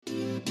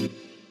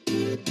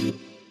Oh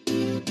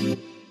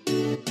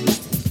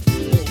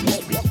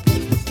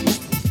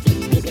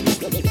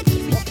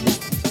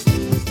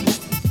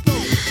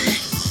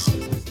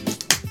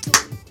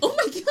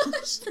my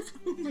gosh!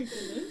 Oh my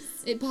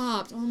goodness. It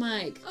popped. Oh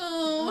my.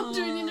 Oh,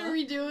 do we need to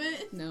redo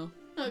it? No.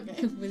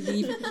 Okay.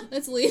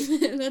 Let's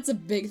leave. That's a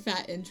big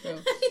fat intro.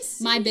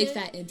 My big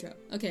fat intro.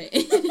 Okay.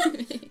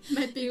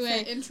 My big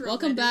fat intro.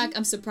 Welcome back.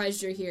 I'm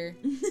surprised you're here.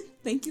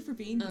 Thank you for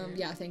being here.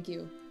 Yeah, thank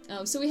you.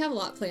 So we have a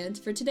lot planned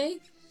for today.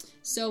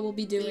 So we'll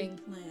be doing...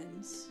 Big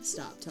plans.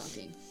 Stop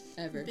talking.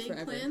 Ever. Big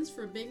Forever. plans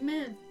for big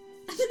man.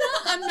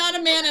 I'm not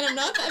a man and I'm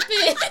not that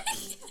big.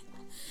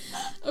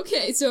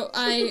 Okay, so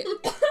I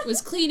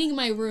was cleaning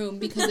my room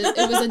because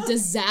it was a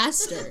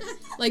disaster.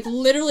 Like,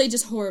 literally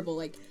just horrible.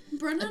 Like,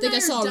 Brenda I think I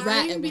saw a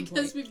rat at one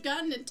because point. we've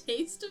gotten a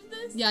taste of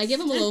this. Yeah, I gave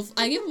him a little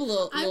I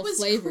was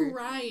flavor.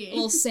 crying. A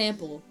little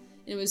sample.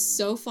 And it was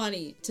so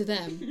funny to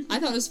them. I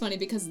thought it was funny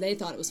because they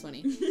thought it was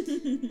funny.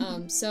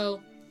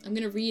 So I'm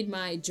gonna read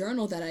my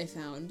journal that I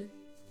found.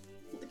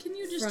 Can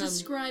you just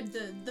describe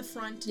the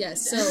front?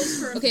 Yes, so,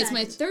 okay, it's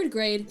my 3rd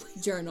grade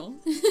journal.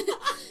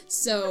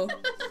 So,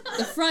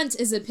 the front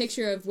is a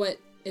picture of what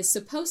is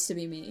supposed to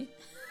be me.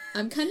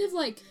 I'm kind of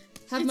like,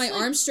 have my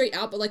arms straight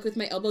out, but like with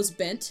my elbows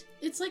bent.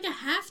 It's like a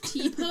half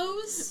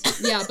T-pose.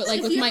 Yeah, but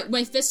like with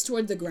my fists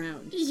toward the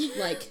ground. Yeah.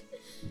 Like,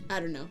 I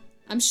don't know.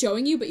 I'm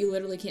showing you, but you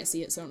literally can't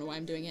see it, so I don't know why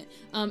I'm doing it.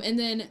 And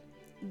then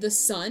the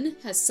sun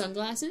has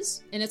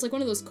sunglasses, and it's like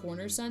one of those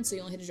corner suns, so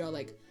you only have to draw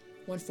like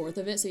 1/4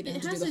 of it, so you don't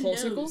have to do the whole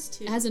circle.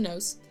 Too. It has a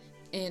nose,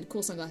 and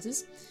cool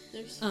sunglasses.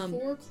 There's 4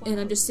 clouds. And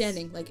I'm just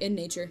standing, like, in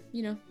nature,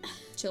 you know,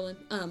 chilling.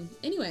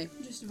 Anyway.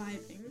 Just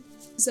vibing.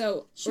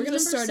 So, we're gonna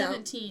start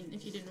 17,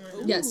 if you didn't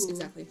remember. Yes,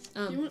 exactly.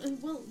 do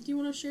you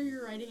want to share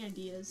your writing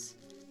ideas?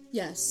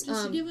 Yes.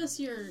 Just give us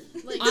your,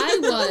 like, I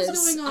what's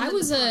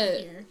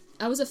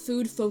was a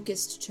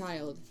food-focused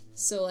child.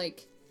 So,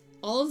 like,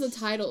 all of the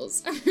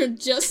titles are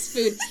just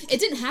food. It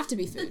didn't have to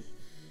be food.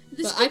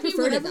 This but could I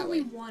preferred be it whatever that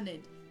way. we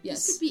wanted.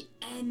 Yes. This could be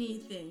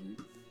anything.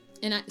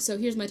 And so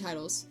here's my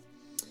titles.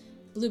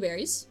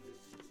 Blueberries.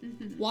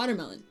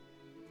 Watermelon.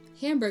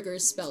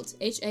 Hamburgers spelt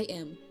Hamburgers.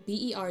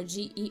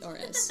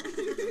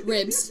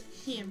 Ribs.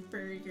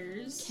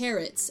 Hamburgers.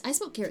 Carrots. I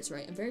spelled carrots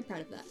right. I'm very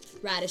proud of that.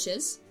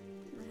 Radishes.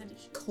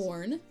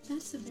 Corn.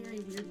 That's a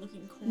very weird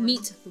looking corn.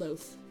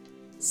 Meatloaf.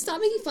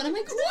 Stop making fun of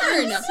my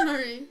corn!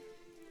 Sorry.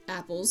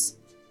 Apples.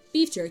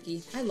 Beef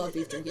jerky. I love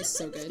beef jerky. It's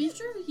so good. Beef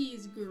jerky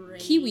is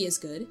great. Kiwi is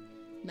good.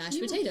 Mashed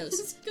Kiwi potatoes.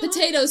 is good.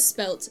 Potatoes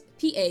spelt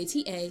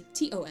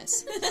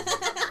P-A-T-A-T-O-S.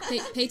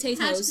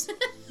 Potatoes.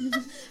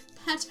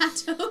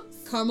 Potatoes.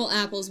 Caramel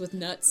apples with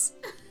nuts.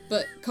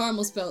 But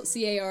caramel spelt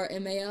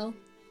C-A-R-M-A-L.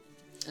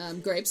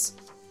 Grapes.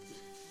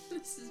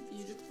 This is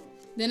beautiful.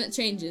 Then it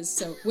changes,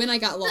 so when I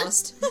got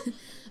lost,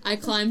 I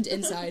climbed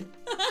inside.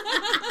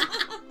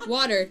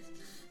 Water.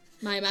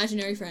 My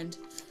imaginary friend.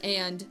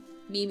 And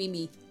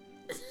me.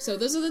 So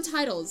those are the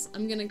titles.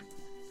 I'm gonna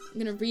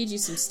read you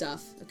some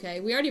stuff, okay?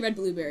 We already read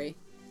blueberry.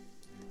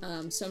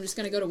 So I'm just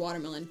gonna go to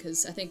watermelon,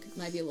 because I think it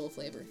might be a little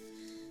flavor.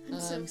 I'm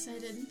so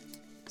excited.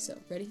 So,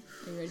 ready?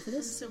 Are you ready for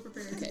this? I'm so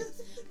prepared. Okay.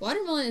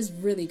 Watermelon is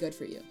really good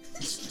for you.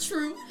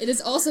 True. It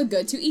is also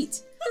good to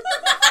eat.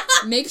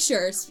 Make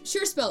sure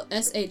spelled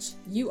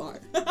S-H-U-R.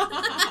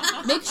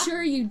 Make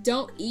sure you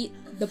don't eat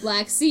the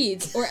black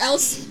seeds, or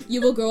else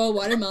you will grow a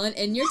watermelon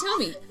in your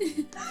tummy.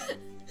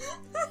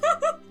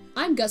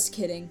 I'm just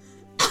kidding.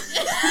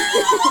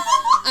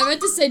 I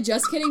meant to say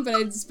just kidding, but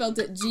I spelled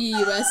it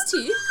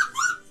G-U-S-T.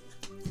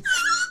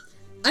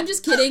 I'm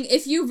just kidding.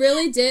 If you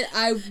really did,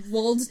 I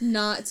would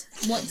not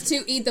want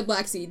to eat the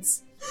black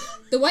seeds.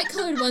 The white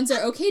colored ones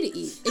are okay to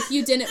eat. If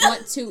you didn't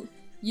want to,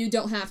 you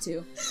don't have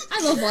to. I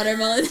love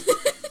watermelon. If you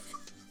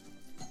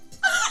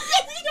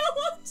don't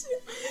want to,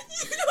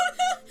 you don't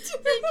have to.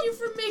 Thank you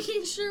for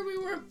making sure we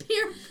weren't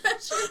peer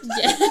pressured.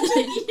 Yeah.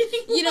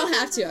 You don't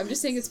have to. I'm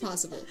just saying it's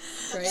possible,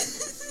 right?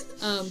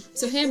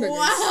 So hamburgers.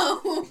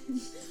 Wow.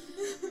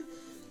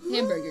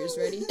 Hamburgers,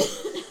 ready?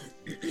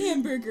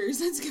 Hamburgers,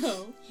 let's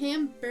go.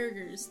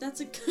 Hamburgers.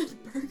 That's a good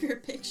burger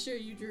picture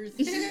you drew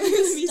there.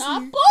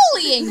 Stop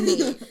bullying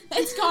me!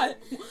 It's got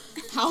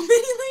how many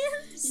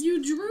layers?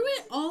 You drew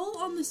it all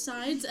on the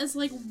sides as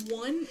like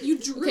one. You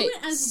drew Okay,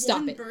 it as stop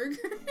one it. burger,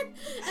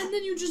 and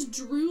then you just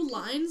drew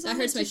lines. That on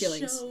hurts it my to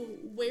feelings. Show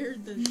where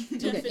the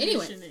Okay,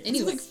 definition is.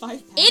 anyway. It's like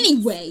 5 pounds.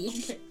 Anyway!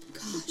 Okay.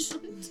 Gosh.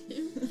 1,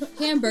 2,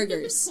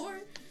 Hamburgers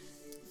 4.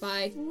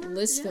 by Four,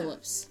 Liz yeah.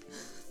 Phillips.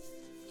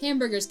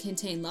 Hamburgers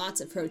contain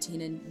lots of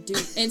protein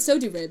and so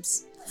do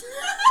ribs.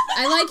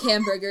 I like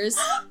hamburgers.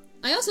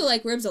 I also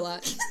like ribs a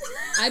lot.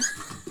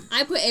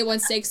 I put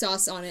A1 steak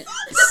sauce on it.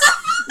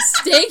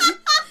 Steak.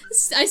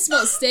 I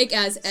spelled steak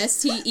as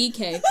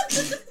S-T-E-K.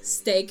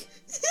 Steak.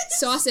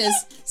 Sauces.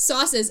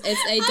 S-A-W-S.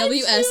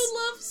 I do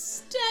love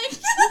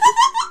steak.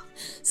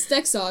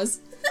 Steak sauce.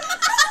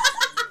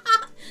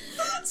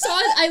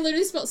 Sauce. I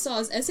literally spelled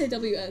sauce.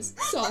 S-A-W-S.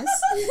 Sauce.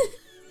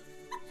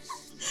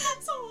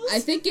 I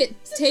think it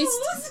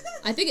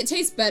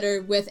tastes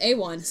better with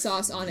A1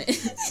 sauce on it.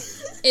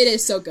 It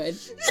is so good.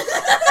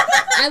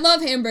 I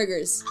love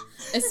hamburgers,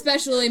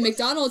 especially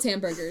McDonald's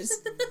hamburgers.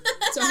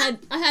 So I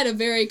had a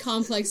very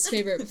complex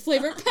flavor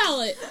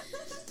palette.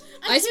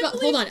 I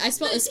spelled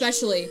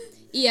especially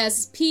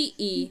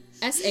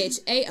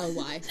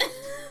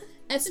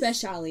espeshally.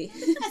 Especially.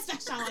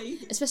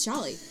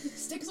 Especially.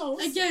 Sticks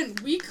always. Again,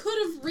 we could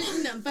have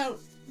written about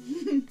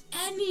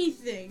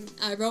anything.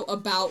 I wrote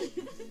about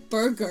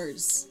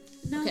burgers.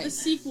 Now Okay. the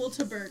sequel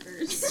to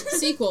burgers.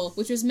 Sequel,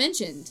 which was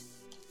mentioned.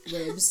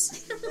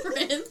 Ribs.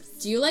 Ribs.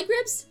 Do you like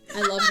ribs?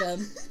 I love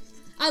them.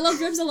 I love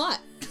ribs a lot.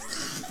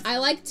 I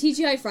like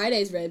TGI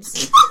Fridays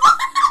ribs.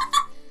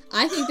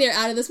 I think they're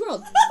out of this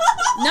world.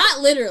 Not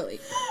literally,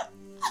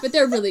 but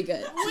they're really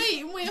good.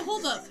 Wait,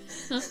 hold up.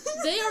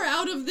 They are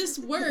out of this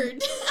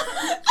word.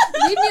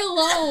 Leave me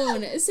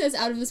alone. It says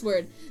out of this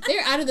word.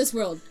 They're out of this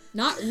world.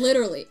 Not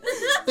literally,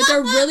 but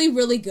they're really,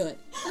 really good.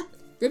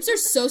 Ribs are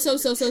so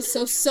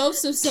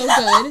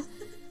good,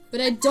 but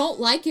I don't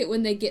like it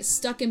when they get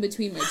stuck in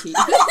between my teeth.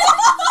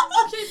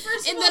 Okay,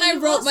 first of And all, then I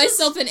you've wrote also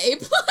myself an A+.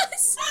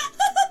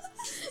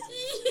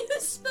 You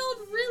spelled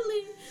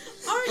really.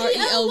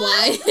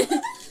 R-E-L-Y.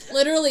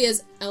 Literally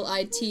is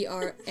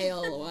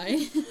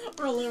L-I-T-R-A-L-Y.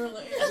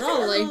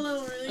 Really.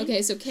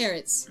 Okay, so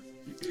carrots.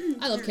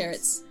 I love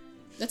carrots.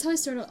 That's how I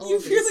started all You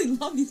of these. really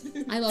love these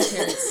movies. I love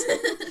carrots.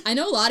 I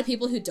know a lot of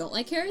people who don't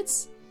like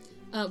carrots.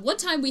 One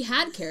time we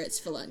had carrots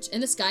for lunch,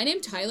 and this guy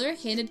named Tyler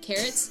handed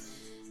carrots.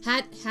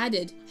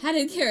 Hatted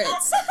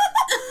carrots.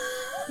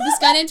 This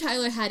guy named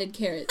Tyler hatted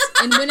carrots,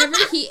 and whenever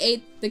he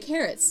ate the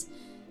carrots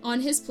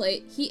on his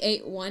plate, he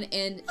ate one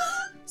and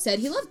said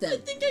he loved I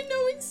them. think I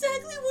know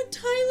exactly what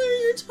Tyler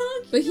you're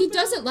talking But he about.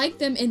 doesn't like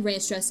them in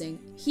ranch dressing.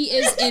 He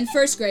is in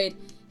first grade.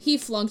 He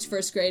flunked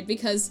first grade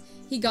because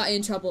he got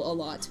in trouble a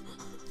lot.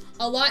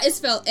 A lot is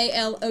spelled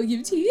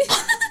A-L-O-U-T.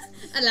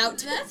 A lot.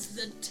 That's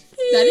the T.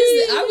 That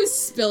is I was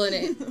spilling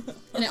it.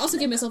 And I also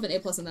gave myself an A+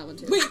 on that one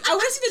too. Wait, I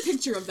want to see the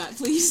picture of that,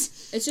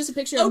 please. It's just a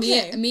picture of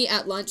Okay. me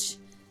at lunch,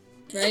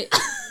 right?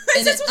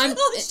 Is that what you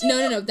call this shit?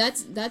 No,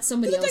 that's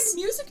somebody They're like else.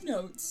 music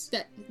notes.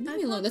 That leave I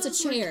me alone. thought That's a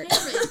those were chair.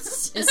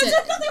 carrots. It said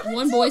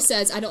one boy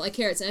says I don't like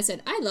carrots, and I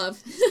said I love.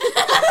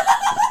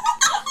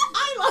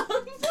 I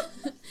love.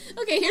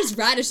 Okay, here's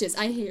radishes.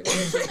 I hate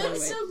radishes, by the I'm way.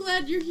 so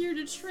glad you're here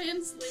to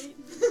translate.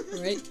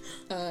 Right?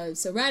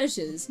 So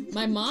radishes.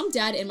 My mom,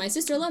 dad, and my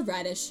sister love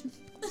radish.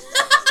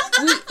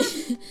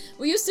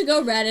 We used to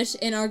go radish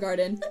in our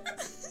garden.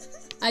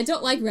 I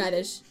don't like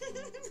radish.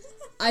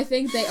 I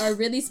think they are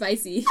really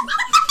spicy.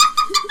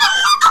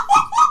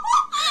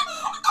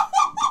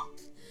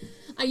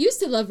 I used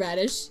to love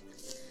radish,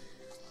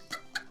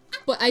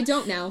 but I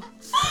don't now.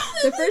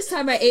 The first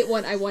time I ate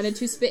one, I wanted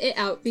to spit it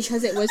out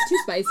because it was too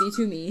spicy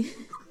to me.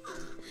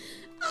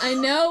 I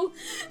know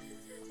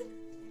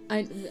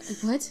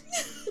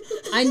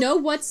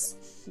what's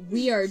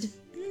weird.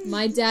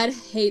 My dad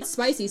hates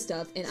spicy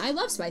stuff, and I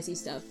love spicy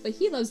stuff, but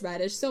he loves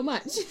radish so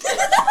much.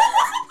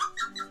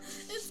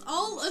 It's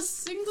all a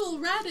single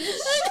radish.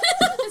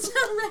 It's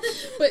not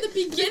radish. But The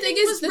beginning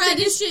was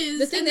radishes.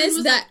 The thing and then is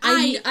was that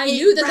like, I ate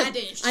knew that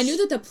radish. I knew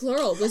that the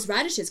plural was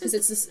radishes because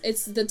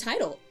it's the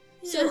title.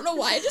 So I don't know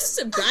why I just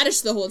said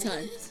radish the whole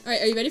time. All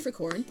right, are you ready for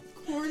corn?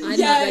 corn. I'm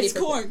not ready Yes, for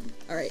corn.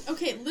 All right.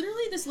 Okay,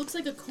 literally, this looks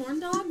like a corn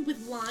dog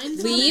with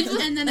lines Leave- on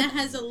it, and then it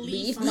has a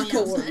leaf Leave on my the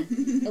corn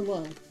outside.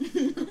 alone.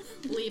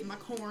 Leave my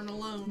corn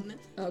alone.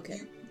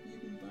 Okay.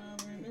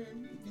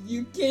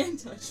 You can't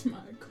touch my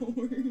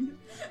corn.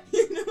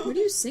 You know? What are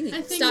you singing?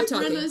 I think Stop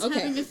talking. Brenna's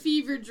having Okay. a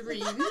fever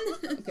dream.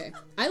 Okay.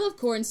 I love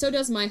corn. So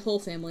does my whole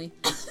family.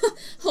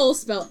 Whole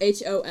spelled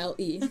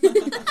H-O-L-E.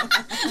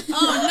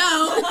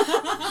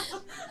 Oh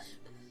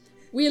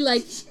We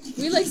like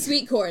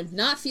sweet corn,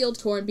 not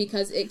field corn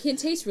because it can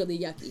taste really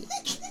yucky.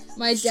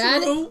 My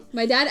True.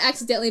 dad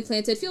accidentally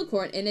planted field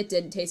corn and it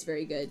didn't taste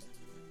very good.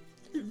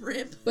 no!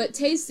 Rip. But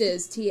taste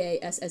is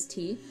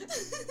T-A-S-S-T.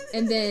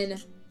 And then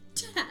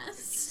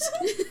Test.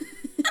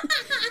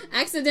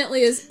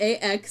 accidentally is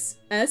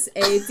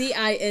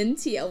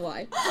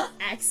A-X-S-A-D-I-N-T-L-Y.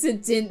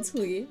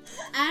 Accidentally.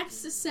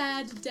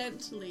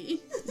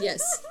 Accidentally.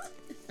 Yes.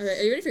 Alright,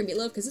 are you ready for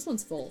meatloaf? Because this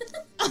one's full.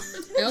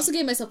 I also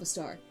gave myself a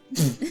star.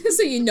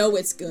 So you know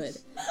it's good.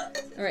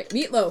 Alright,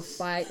 Meatloaf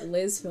by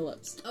Liz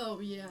Phillips. Oh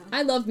yeah.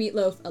 I love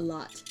meatloaf a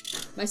lot.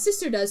 My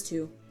sister does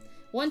too.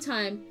 One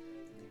time,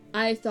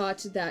 I thought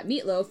that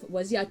meatloaf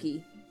was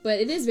yucky, but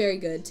it is very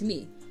good to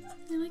me.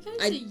 I like how you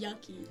I- say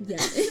yucky. Yeah.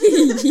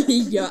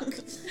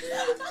 Yuck.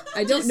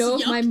 I don't know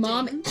if my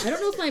mom Disgusting. I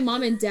don't know if my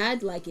mom and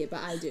dad like it, but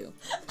I do.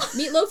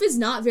 Meatloaf is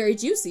not very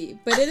juicy,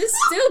 but it is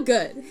still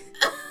good.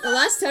 The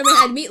last time I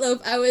had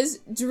meatloaf, I was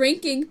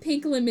drinking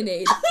pink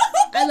lemonade.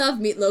 I love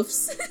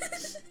meatloafs.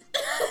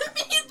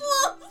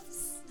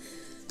 Meatloafs.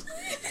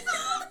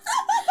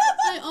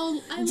 I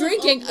love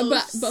Drinking, all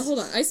but loaves. hold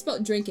on, I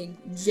spelled drinking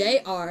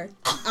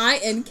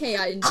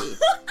J-R-I-N-K-I-N-G. If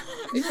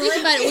you think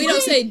about it, we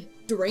don't say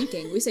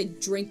drinking, we say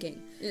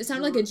drinking. It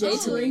sounded like a J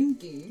to me.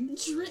 Drinking.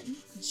 Drink.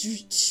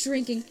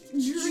 Shrinking.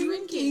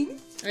 Drinking.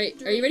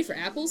 Alright, are you ready for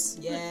apples?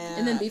 Yeah.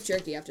 And then beef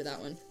jerky after that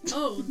one.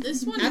 Oh,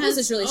 this one Apples has...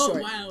 is really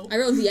short. Wow. I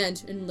wrote the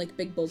end in like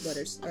big bold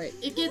letters. Alright.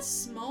 It gets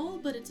small,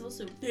 but it's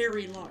also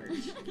very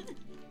large.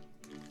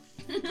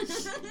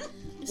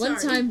 One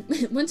Sorry.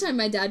 one time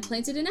my dad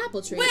planted an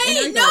apple tree in our Wait,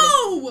 garden.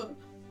 no!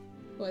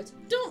 What?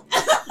 Don't.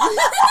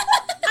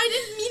 I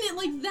didn't mean it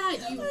like that,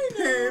 you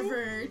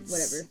perverts.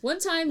 Whatever.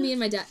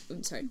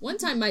 One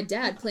time my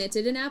dad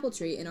planted an apple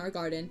tree in our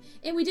garden,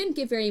 and we didn't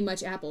get very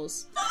much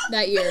apples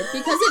that year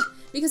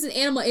because an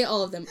animal ate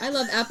all of them. I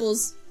love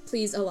apples,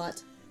 please, a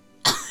lot.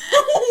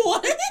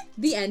 What?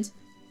 The end.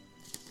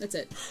 That's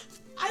it.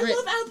 I Right.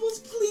 love apples,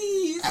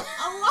 please. A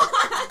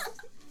lot.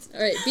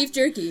 Alright, beef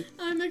jerky.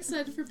 I'm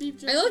excited for beef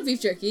jerky. I love beef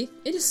jerky.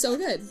 It is so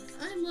good.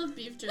 I love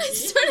beef jerky. I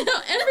started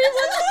out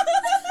everyone.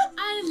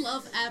 I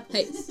love Hey,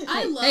 apples. hey,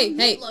 I love hey,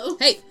 meatloaf.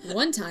 hey.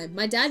 One time,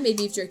 my dad made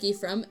beef jerky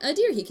from a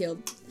deer he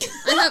killed.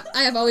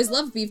 I have always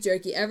loved beef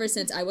jerky ever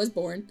since I was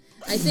born.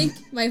 I think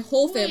my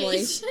whole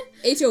family,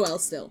 Wait. HOL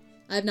still.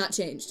 I have not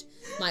changed.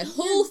 My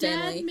whole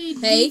dad family. made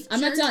Hey, beef I'm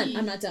not done. jerky.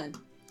 I'm not done.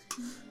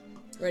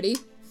 Ready?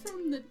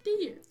 From the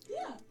deer.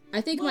 Yeah. I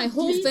think Well, my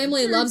whole beef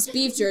family jerky. loves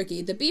beef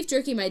jerky. The beef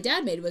jerky my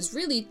dad made was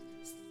really...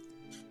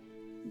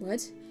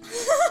 What?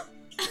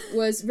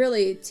 Was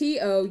really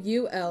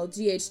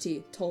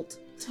Toulght. Tolt.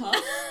 Tough.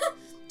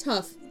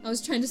 Tough. I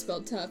was trying to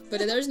spell tough, but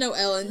there's no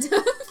L in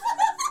tough.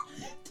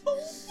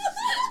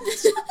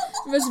 It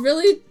was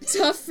really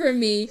tough for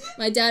me.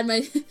 My dad,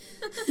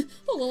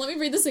 Hold on, let me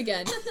read this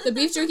again. The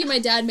beef jerky my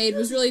dad made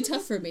was really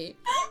tough for me.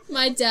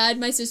 My dad,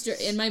 my sister,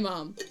 and my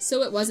mom.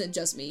 So it wasn't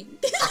just me.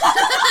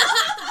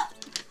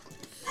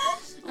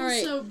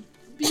 Alright. Also,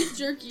 beef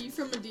jerky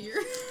from a deer.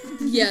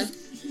 Yeah.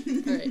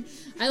 Alright.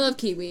 I love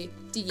kiwi.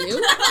 Do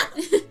you?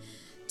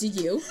 Do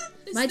you?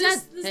 My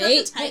dad. Is Hey,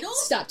 that the hey, title?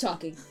 stop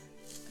talking.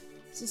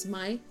 This is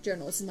my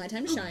journal. This is my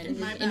time to shine. And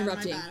my you're bad, my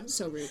interrupting. bad.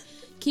 So rude.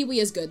 Kiwi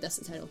is good. That's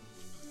the title.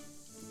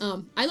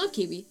 I love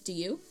kiwi. Do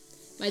you?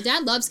 My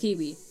dad loves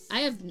kiwi. I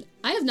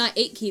have not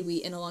ate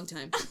kiwi in a long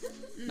time.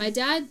 My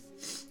dad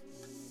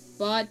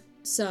bought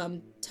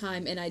some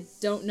time, and I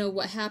don't know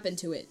what happened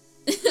to it.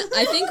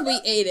 I think we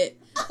ate it,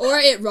 or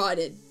it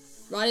rotted.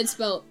 Rotted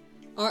spelled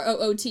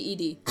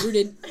R-O-O-T-E-D.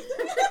 Rooted.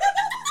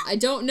 I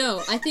don't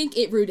know. I think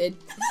it rooted.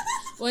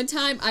 One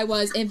time I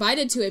was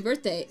invited to a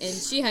birthday, and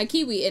she had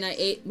kiwi, and I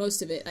ate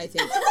most of it, I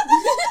think.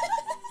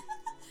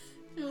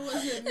 It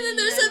wasn't And then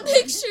me, there's I a don't-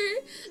 picture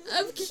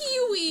of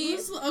kiwi.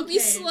 Okay. Me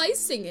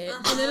slicing it,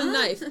 and then a Uh-huh.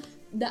 knife.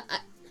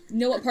 You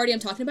know what party I'm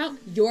talking about?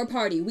 Your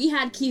party. We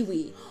had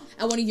kiwi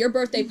at one of your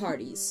birthday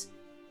parties.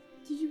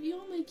 Did you eat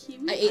all my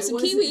kiwi? I ate some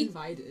kiwi.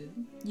 Invited.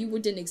 You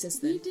didn't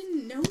exist We then.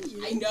 didn't know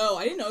you. I know.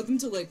 I didn't know them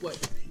till like what?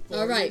 4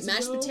 All right, years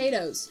mashed ago?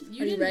 potatoes. You Are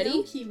you didn't ready?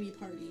 know kiwi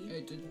party.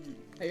 I didn't.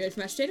 Are you ready for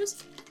mashed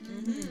potatoes?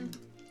 Mm-hmm.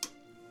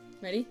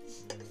 Ready?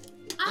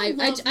 I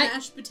love I-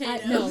 mashed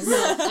potatoes.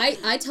 No.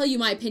 I tell you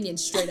my opinion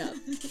straight up.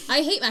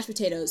 I hate mashed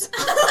potatoes,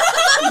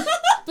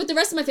 but the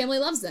rest of my family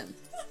loves them,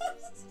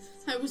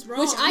 I was wrong.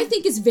 which I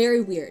think is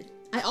very weird.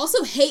 I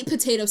also hate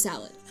potato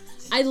salad.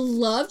 I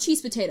love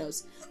cheese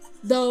potatoes,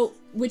 though,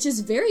 which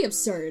is very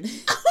absurd.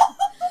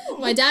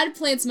 My dad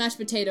plants mashed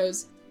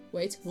potatoes.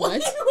 Wait,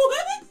 what?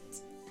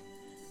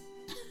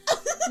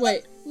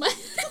 What? Wait,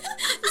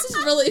 this is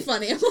really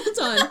funny. Hold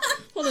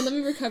on, let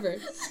me recover.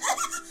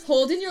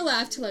 Hold in your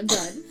laugh till I'm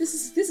done. This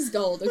is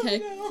gold,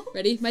 okay? Oh, no.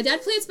 Ready? My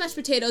dad plants mashed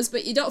potatoes,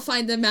 but you don't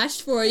find them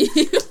mashed for you.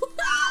 And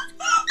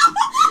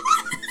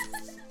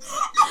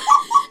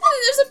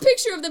there's a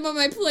picture of them on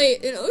my plate,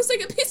 and it looks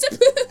like a piece of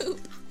poop.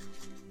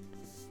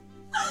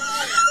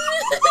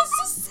 It's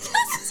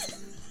disgusting.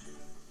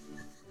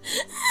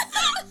 Did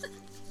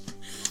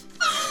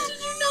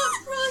you not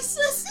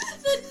process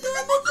that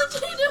normal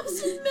potatoes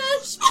and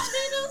mashed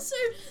potatoes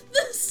are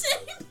the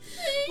same thing?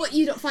 What,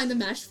 you don't find them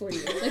mashed for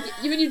you? Like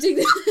when you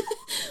dig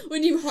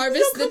when you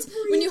harvest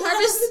when you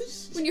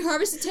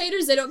harvest the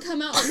taters, they don't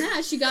come out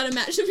mashed. You gotta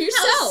mash them How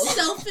yourself.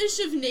 selfish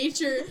of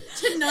nature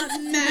to not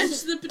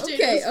mash the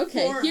potatoes.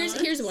 Okay. for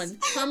Here's us. one.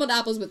 Carameled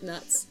apples with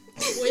nuts.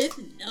 With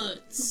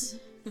nuts.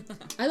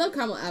 I love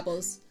caramel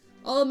apples.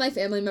 All of my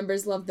family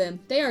members love them.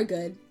 They are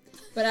good.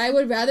 But I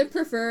would rather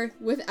prefer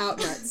without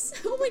nuts.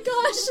 Oh my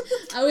gosh.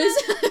 I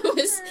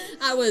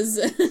was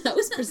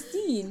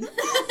pristine.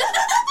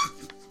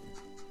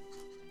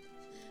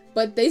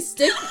 But they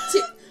stick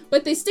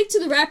to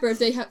the wrapper if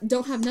they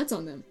don't have nuts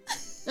on them.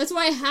 That's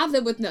why I have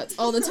them with nuts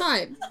all the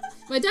time.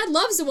 My dad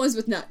loves the ones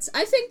with nuts.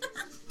 I think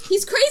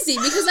he's crazy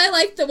because I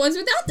like the ones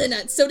without the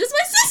nuts. So does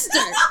my sister.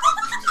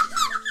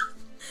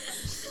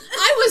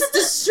 I was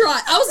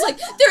distraught. I was like,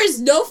 there is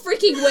no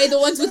freaking way the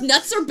ones with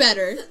nuts are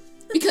better.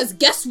 Because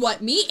guess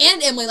what? Me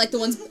and Emily like the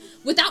ones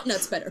without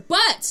nuts better.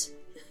 But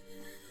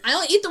I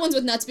only eat the ones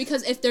with nuts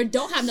because if they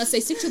don't have nuts, they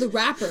stick to the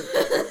wrapper.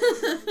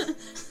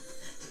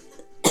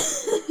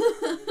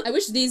 I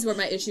wish these were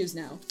my issues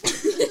now.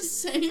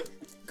 Same.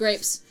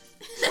 Grapes.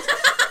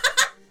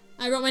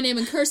 I wrote my name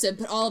in cursive,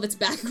 but all of it's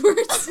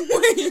backwards.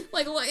 Wait.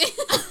 Like what?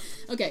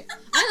 Okay.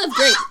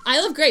 I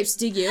love grapes.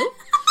 Do you?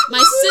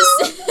 My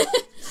sister.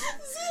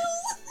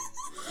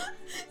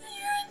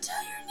 Your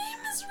entire name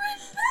is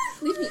written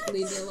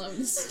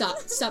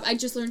Stop. I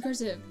just learned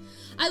cursive.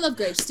 I love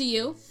grapes. Do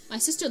you? My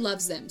sister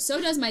loves them.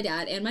 So does my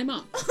dad and my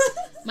mom.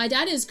 My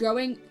dad is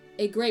growing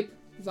a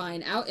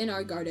grapevine out in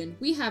our garden.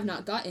 We have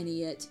not got any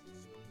yet.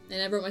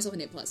 And I wrote myself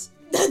an A+.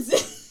 That's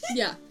it.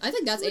 Yeah, I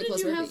think that's What A+ did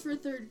you have worthy.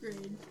 for 3rd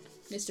grade?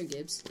 Mr.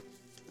 Gibbs.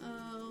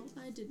 Oh,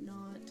 I did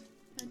not.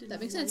 I did That not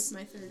makes like sense.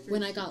 my 3rd grade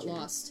When I got teacher.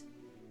 lost.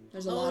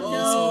 There's a Oh, lot on no.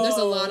 this one. There's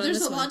a lot on There's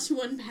this a one. lot to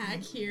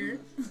unpack here.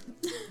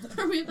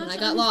 Are we about When I to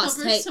got lost,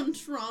 uncover hey. some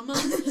trauma?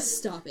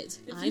 Stop it.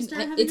 If you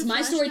start having It's a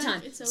my story flashback,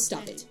 time. it's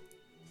Stop okay. it.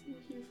 We're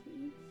here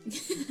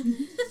for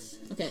you.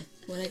 Okay,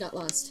 When I Got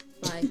Lost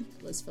by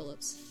Liz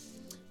Phillips.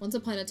 Once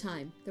upon a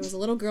time, there was a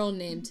little girl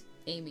named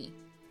Amy,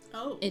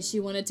 Oh. and she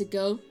wanted to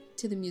go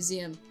to the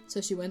museum, so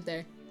she went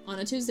there on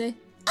a Tuesday.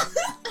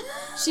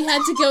 She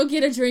had to go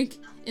get a drink,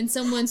 and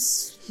someone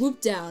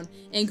swooped down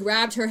and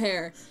grabbed her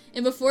hair,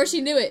 and before she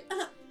knew it,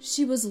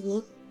 she was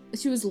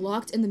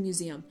locked in the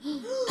museum.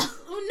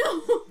 Oh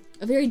no!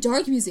 A very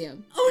dark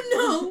museum.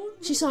 Oh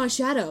She saw a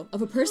shadow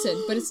of a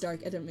person, but it's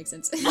dark. It didn't make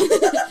sense.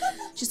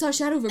 She saw a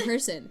shadow of a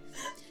person.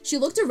 She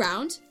looked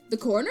around the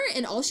corner,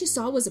 and all she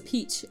saw was a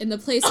peach in the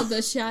place of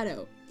the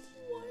shadow.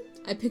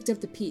 I picked up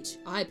the peach.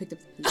 I picked up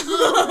the peach.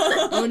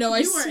 Oh no, I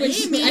You were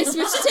switched. Amy. I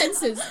switched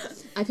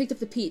tenses. I picked up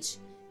the peach,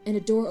 and a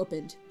door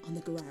opened on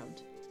the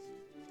ground.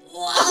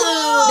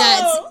 no!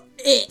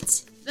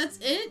 That's it. That's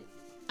it?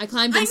 I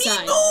climbed I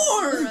inside. need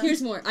more!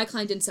 Here's more. I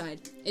climbed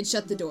inside and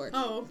shut the door.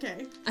 Oh,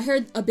 okay. I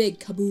heard a big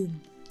kaboom.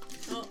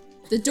 Oh.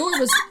 The door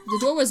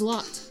was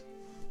locked.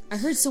 I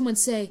heard someone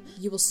say,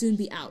 "You will soon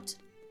be out."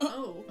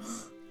 Oh.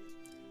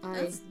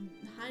 That's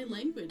high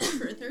language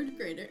for a 3rd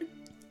grader.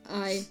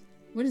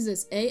 What is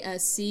this?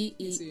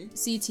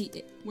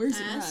 ASCECT. Where's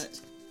it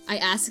Asked. at? I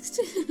asked.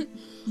 I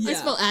Yeah.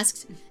 spelled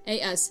asked.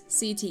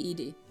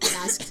 ASCTED.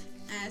 Asked.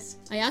 Asked.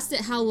 I asked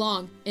it how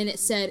long, and it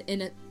said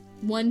in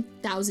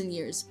 1,000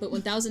 years. But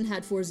 1,000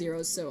 had 4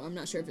 zeros, so I'm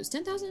not sure if it was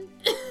 10,000.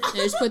 I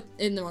just put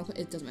in the wrong place.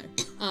 It doesn't matter.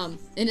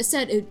 And it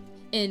said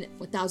in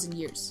 1,000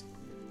 years.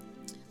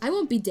 I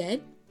won't be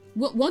dead.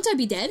 Won't I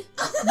be dead?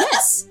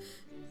 Yes.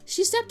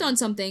 She stepped on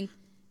something.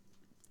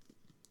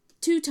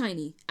 Too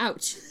tiny.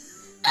 Ouch.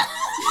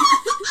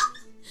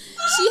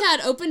 She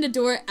had opened a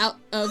door out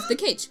of the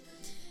cage.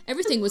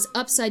 Everything was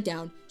upside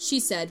down. She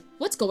said,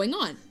 "What's going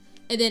on?"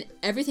 And then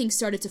everything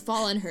started to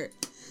fall on her.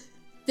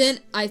 Then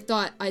I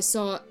thought I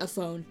saw a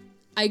phone.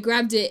 I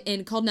grabbed it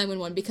and called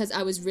 911 because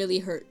I was really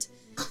hurt.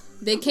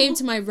 They came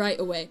to my right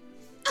away.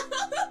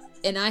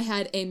 And I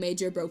had a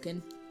major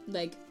broken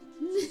leg.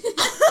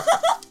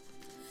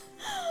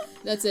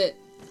 That's it.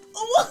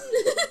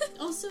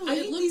 Also, I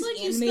it need looked these like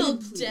you animated, spelled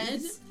please.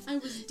 dead. I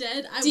was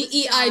dead. I was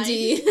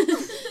DEID.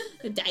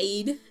 died.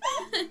 Died.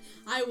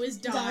 I was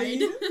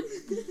died.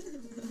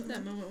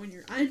 That moment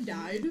when I'm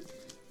died.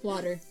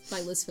 Water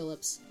by Liz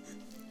Phillips.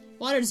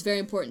 Water is very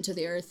important to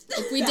the earth.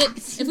 If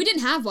we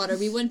didn't have water,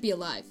 we wouldn't be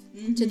alive.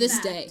 To this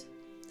Fact. day.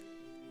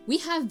 We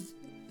have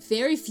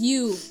very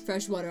few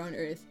fresh water on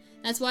earth.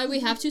 That's why we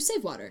have to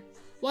save water.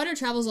 Water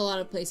travels a lot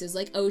of places,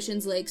 like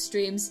oceans, lakes,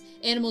 streams,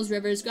 animals,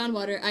 rivers,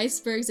 groundwater,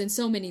 icebergs, and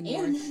so many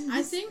more.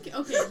 I think,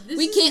 okay, this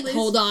We is can't, Liz,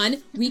 hold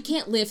on, we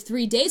can't live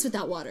 3 days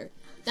without water.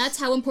 That's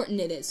how important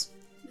it is.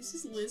 This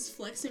is Liz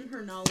flexing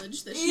her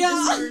knowledge that she Yeah.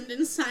 just learned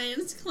in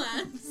science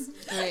class.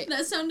 Alright,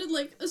 That sounded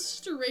like a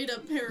straight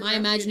up paragraph. my you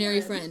imaginary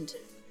read. friend.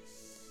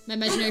 My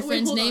imaginary Wait,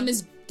 friend's hold name on.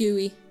 is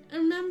Gooey. I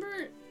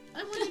remember,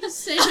 I want you to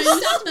say how you Stop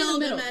in the spelled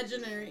middle.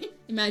 imaginary.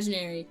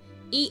 Imaginary.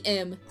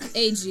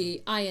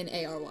 EMAGINARY.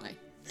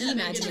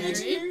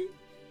 Imaginary.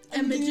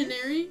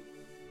 Imaginary.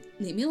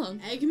 Leave me alone.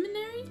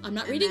 Eggmanary? I'm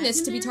not reading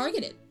this to be Imaginary?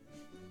 targeted.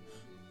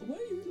 What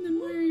are you? Then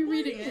why are you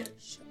reading it?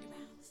 Shut your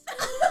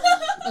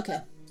mouth. Okay.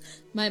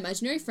 My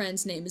imaginary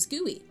friend's name is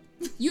Gooey.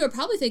 You are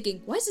probably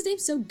thinking, why is his name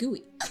so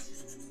gooey?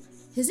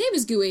 His name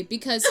is Gooey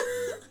because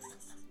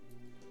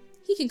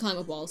he can climb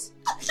up walls.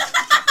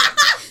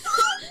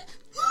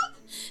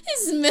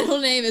 His middle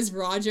name is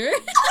Roger.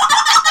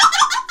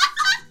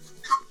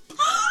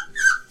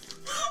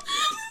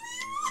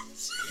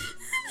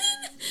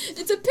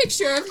 It's a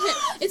picture of him.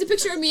 It's a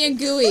picture of me and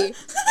Gooey, and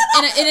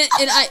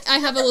I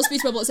have a little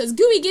speech bubble that says,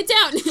 "Gooey, get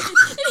down!" And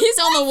he's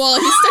on the wall.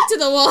 He's stuck to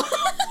the wall.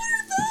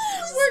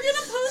 We're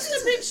gonna post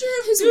a picture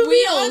of His Gooey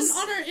wheels.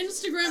 on our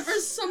Instagram or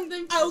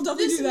something. I will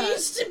definitely This do that.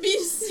 needs to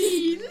be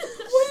seen.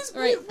 What is?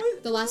 All right,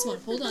 what? the last one.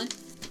 Hold on.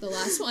 The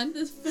last one.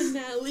 The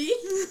finale.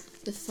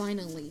 The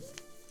finally,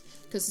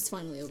 because it's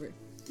finally over.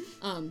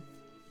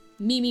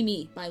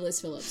 Me by Liz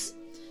Phillips.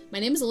 My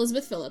name is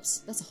Elizabeth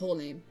Phillips. That's a whole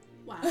name.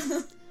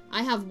 Wow.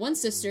 I have 1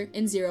 sister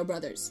and 0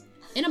 brothers,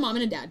 and a mom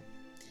and a dad.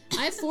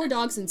 I have 4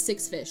 dogs and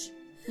 6 fish.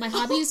 My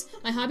hobbies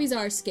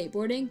are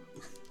skateboarding.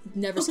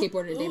 Never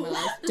skateboarded a day in my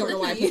life. Don't know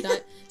why I put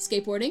that.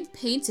 Skateboarding,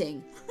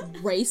 painting,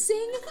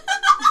 racing,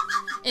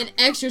 and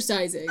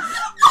exercising.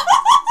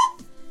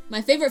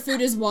 My favorite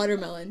food is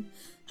watermelon,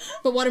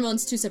 but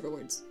watermelon's 2 separate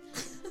words.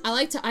 I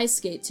like to ice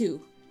skate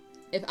too.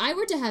 If I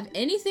were to have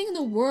anything in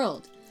the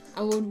world,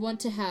 I would want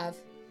to have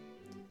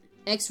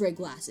X-ray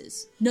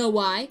glasses. Know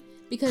why?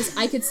 Because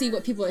I could see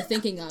what people are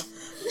thinking of.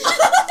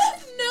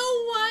 No,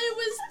 why it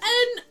was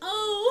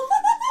N-O.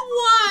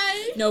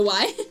 why? No,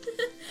 why?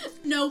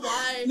 No,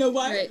 why? No,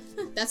 why?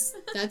 Right.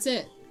 That's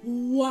it.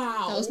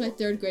 Wow. That was my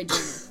 3rd grade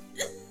journal.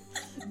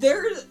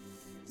 There's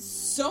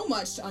so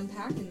much to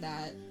unpack in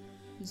that. It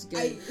was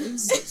good. It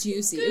was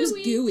juicy. It was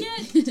gooey.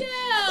 Get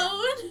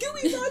down.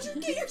 Gooey Roger,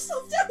 get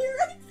yourself down here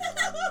right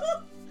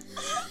now.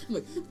 I'm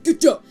like, get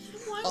down.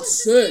 Why I was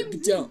his said, name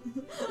get down.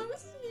 Why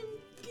was his name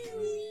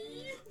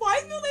Gooey? Why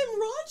is no name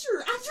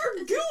Roger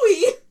after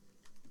Gooey?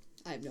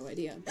 I have no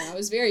idea, but I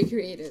was very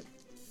creative.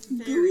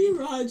 Gooey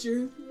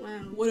Roger. Wow.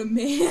 What a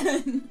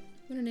man.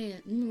 What a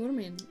man. What a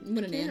man.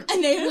 What a man.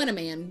 A man. What a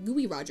man.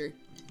 Gooey Roger.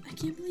 I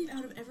can't believe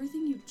out of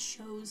everything you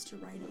chose to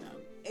write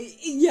about,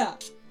 Yeah.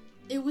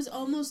 it was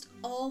almost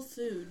all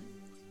food.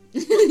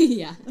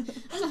 Yeah.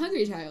 I was a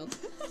hungry child.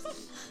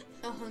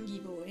 A hungry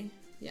boy.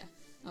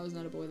 I was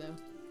not a boy, though.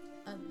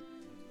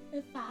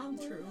 If I were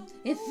True.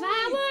 If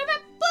I were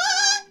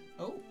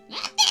a boy. Oh.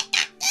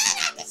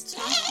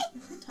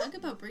 Talk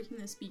about breaking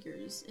the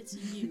speakers. It's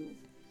you.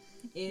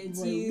 It's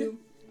Rude. you.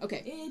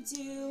 Okay. It's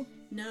you.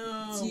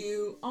 No. It's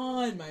you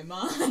on my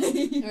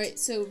mind. All right,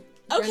 so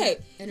Okay,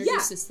 Brenda, introduce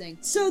yeah. this thing.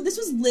 So this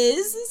was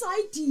Liz's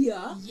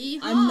idea. Yeehaw.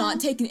 I'm not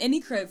taking any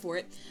credit for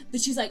it,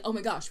 but she's like, "Oh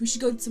my gosh, we should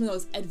go to some of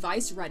those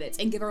advice Reddits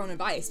and give our own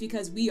advice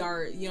because we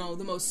are, you know,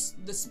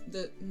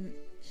 the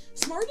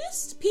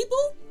smartest people."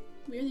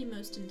 We're the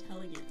most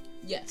intelligent.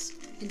 Yes.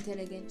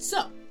 Intelligent.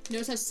 So,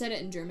 Notice I said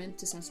it in German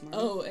to sound smart.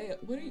 oh, hey,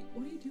 what are you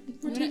doing?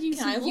 We're You taking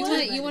can I have some You one?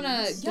 want you want a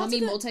multivitamins. gummy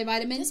take a-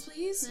 multivitamin? Yes,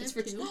 please. I It's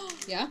have for two.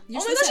 yeah. Oh You're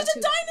my gosh, supposed it's to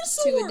a have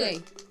dinosaur! two a day.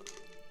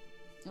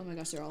 Oh my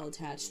gosh, they're all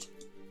attached.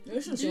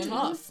 This is Dude.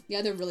 tough.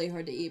 Yeah, they're really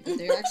hard to eat, but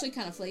they're actually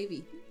kind of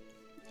flavy.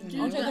 Dude,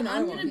 I'll take but another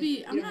I'm one. gonna be.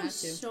 You I'm don't gonna have have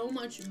to. so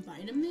much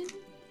vitamin.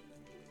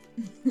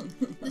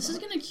 This is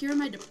gonna cure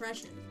my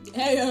depression.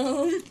 Hey,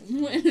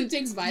 It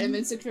takes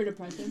vitamins to cure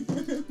depression.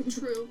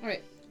 True. All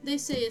right. They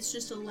say it's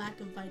just a lack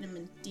of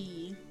vitamin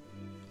D.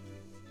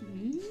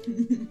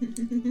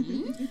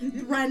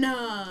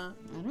 Brenna,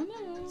 I don't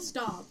know.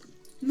 stop.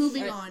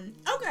 Moving Alright. on.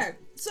 Okay,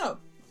 so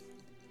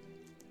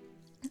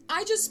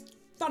I just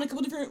found a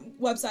couple different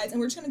websites, and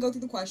we're just gonna go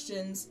through the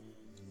questions.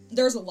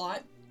 There's a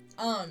lot.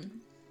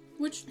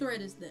 Which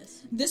thread is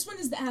this? This one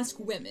is the Ask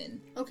Women.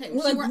 Okay,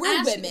 We're so like, we're we're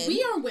asking. women.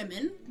 We are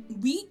women.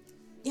 We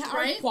are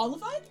Right?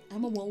 qualified.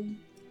 I'm a womb.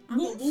 I'm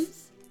a Wolf.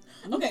 wolf.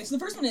 Okay, so the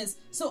first one is,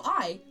 so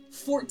I,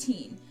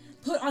 14,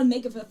 put on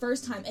makeup for the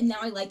first time, and now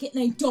I like it,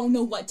 and I don't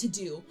know what to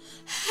do.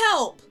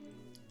 Help!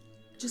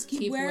 Just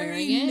keep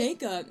wearing it.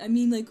 makeup. I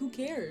mean, like, who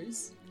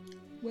cares?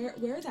 Wear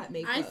that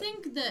makeup. I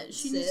think that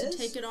she needs Sis? to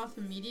take it off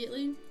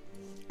immediately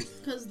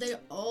because they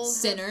all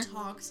Sinner. have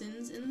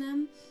toxins in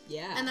them,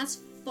 Yeah. and that's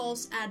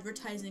false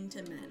advertising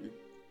to men.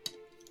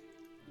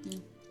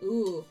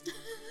 Ooh.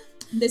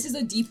 This is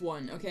a deep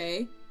one,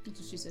 okay? That's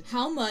what she said.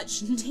 How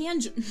much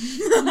tangible...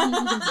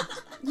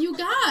 You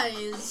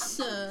guys.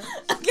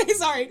 Okay,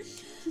 sorry.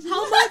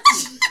 How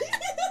much...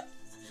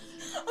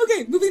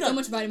 Okay, moving So on.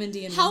 much vitamin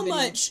D in How one video.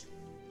 much,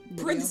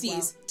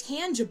 parentheses,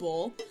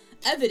 tangible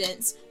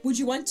evidence would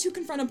you want to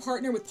confront a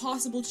partner with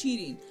possible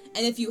cheating?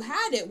 And if you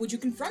had it, would you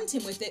confront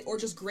him with it or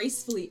just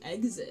gracefully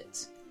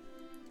exit?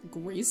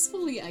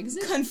 Gracefully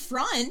exit?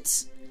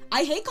 Confront?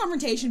 I hate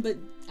confrontation, but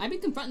I've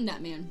been confronting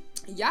that man.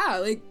 yeah,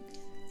 like,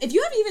 if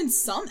you have even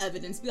some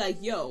evidence, be like,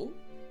 yo,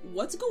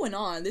 what's going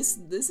on? This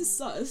is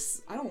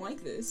sus. I don't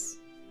like this.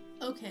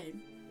 Okay,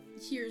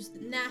 here's the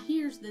deal.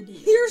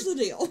 Here's the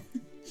deal.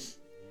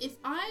 If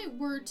I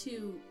were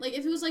to, like,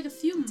 if it was like a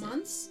few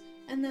months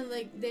and then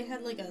like they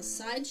had like a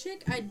side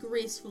chick, I'd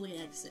gracefully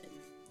exit.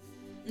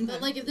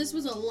 But like if this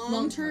was a long-term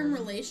Long-term.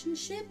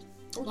 relationship,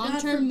 or Long God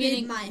term forbid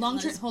meaning my long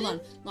term. husband, Hold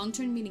on. Long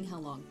term meaning how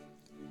long?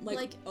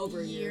 like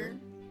over a year.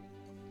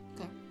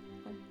 Okay.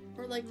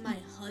 or like my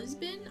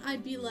husband,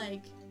 I'd be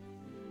like,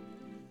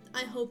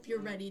 I hope you're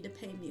ready to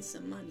pay me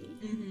some money.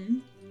 Mm-hmm.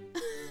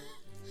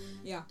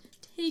 Yeah.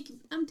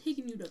 I'm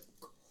taking you to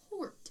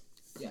court.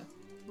 Yeah.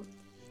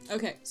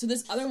 Okay, so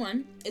this other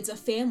one, it's a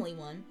family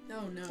one.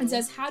 Oh no. It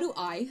says, how do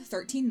I,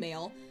 13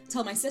 male,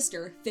 tell my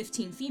sister,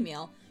 15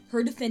 female,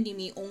 her defending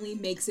me only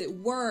makes it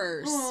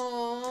worse?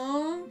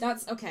 Aww.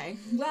 That's okay.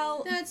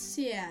 Well, That's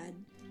sad.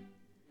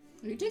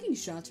 Are you taking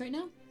shots right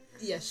now?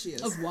 yes, she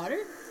is. Of water?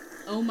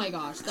 Oh my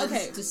gosh. That's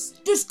Okay.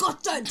 just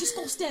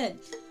Disgusted.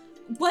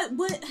 What,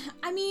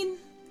 I mean,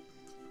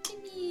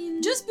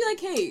 just be like,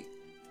 hey,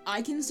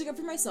 I can stick up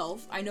for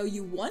myself. I know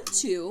you want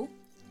to,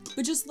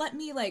 but just let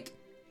me, like,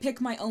 pick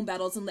my own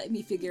battles and let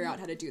me figure out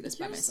how to do this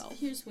by myself.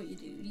 Here's what you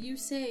do. You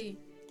say,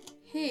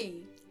 hey,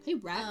 hey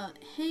rat.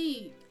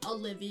 hey,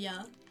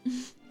 Olivia,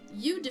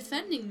 you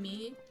defending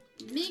me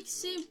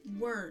makes it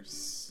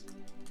worse.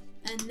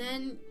 And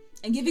then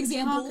And give talk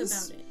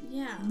examples. about it.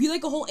 Yeah. Be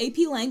like a whole AP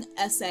Lang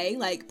essay,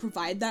 like,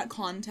 provide that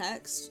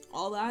context,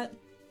 all that.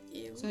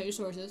 Ew. So your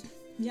sources.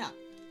 Yeah.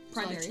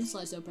 Primary.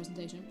 Slideshow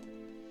presentation.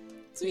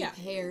 So yeah.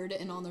 Prepared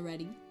and on the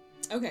ready.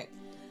 Okay.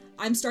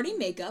 I'm starting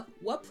makeup.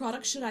 What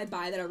products should I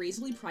buy that are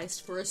reasonably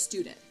priced for a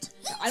student?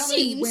 I don't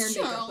really James wear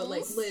makeup, but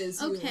like Charles.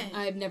 Liz, you... Okay.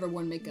 I've never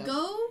worn makeup.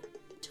 Go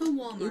to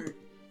Walmart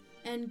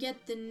and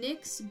get the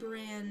NYX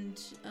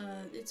brand.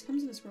 It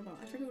comes in this profile.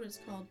 I forget what it's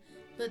called.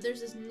 But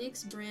there's this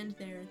NYX brand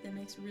there that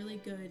makes really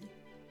good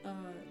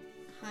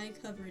high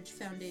coverage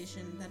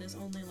foundation that is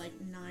only like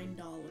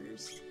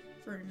 $9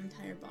 for an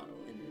entire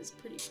bottle, and it is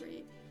pretty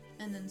great.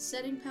 And then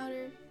setting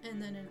powder,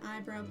 and then an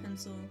eyebrow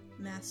pencil,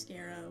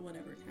 mascara,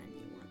 whatever kind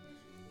you want.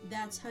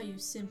 That's how you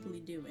simply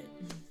do it.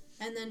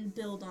 And then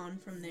build on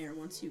from there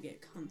once you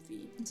get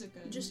comfy. It's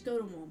okay. Just go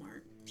to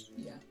Walmart.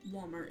 Yeah.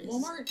 Walmart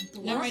is...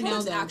 Not right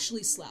now, though.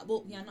 actually slap.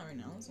 Well, yeah, not right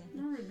now. So.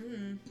 No,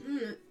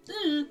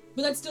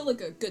 But that's still,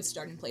 like, a good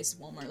starting place,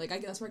 Walmart. Like,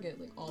 that's where I get,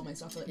 like, all my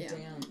stuff, like, Yeah.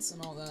 dance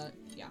and all that.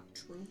 Yeah,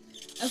 true.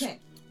 Okay,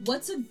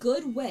 what's a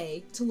good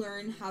way to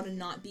learn how to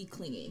not be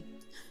clingy?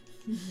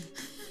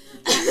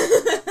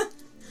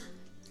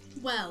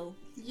 Well,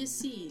 you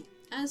see,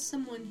 as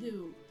someone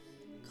who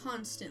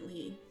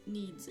constantly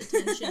needs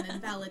attention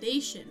and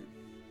validation,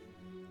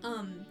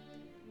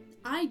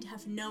 I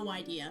have no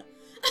idea.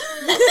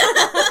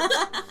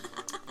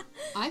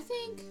 I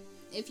think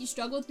if you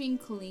struggle with being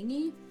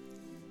clingy,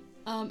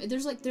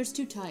 there's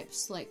two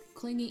types, like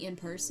clingy in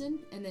person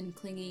and then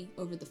clingy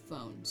over the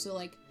phone. So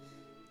like,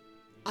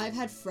 I've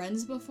had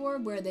friends before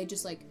where they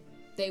just like,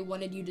 they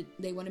wanted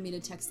me to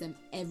text them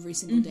every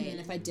single day, and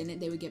if I didn't,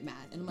 they would get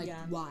mad, and I'm like,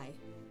 why?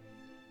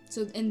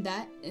 So in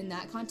that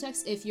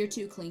context, if you're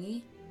too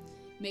clingy,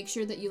 make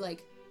sure that you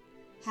like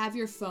have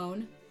your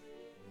phone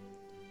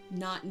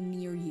not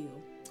near you.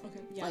 Okay.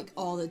 Yeah. Like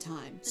all the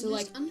time. And So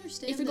like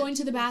understand if you're that going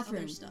to the people have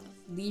bathroom, other stuff.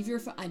 leave your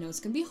phone. I know it's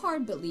gonna be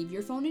hard, but leave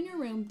your phone in your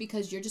room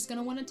because you're just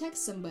gonna want to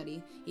text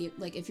somebody.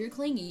 Like if you're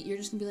clingy, you're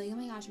just gonna be like, oh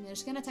my gosh, I'm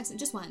just gonna text them.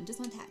 Just one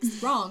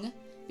text. Wrong,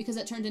 because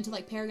that turned into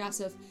like paragraphs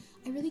of,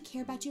 I really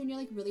care about you, and you're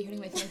like really hurting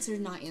my feelings. So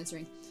you're not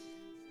answering.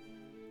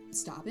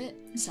 Stop it.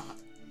 Stop.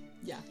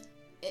 Yeah.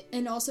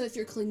 And also, if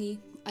you're clingy,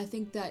 I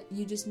think that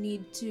you just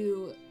need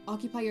to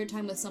occupy your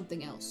time with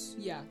something else.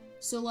 Yeah.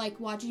 So like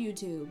watch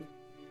YouTube.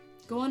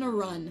 Go on a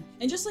run.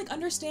 And just, like,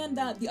 understand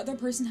that the other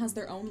person has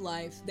their own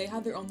life. They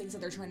have their own things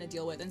that they're trying to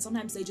deal with. And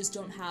sometimes they just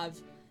don't have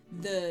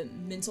the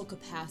mental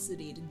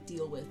capacity to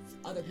deal with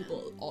other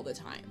people all the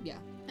time. Yeah.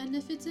 And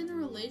if it's in a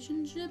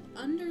relationship,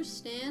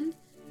 understand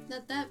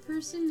that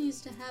person needs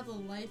to have a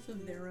life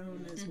of their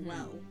own as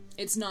well.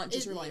 It's not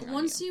just relying on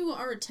Once you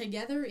are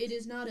together, it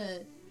is not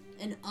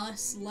an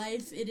us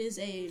life. It is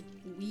a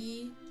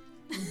we.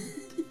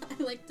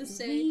 I like to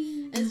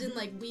say, as in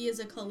like we as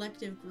a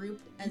collective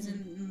group, as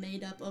in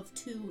made up of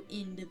two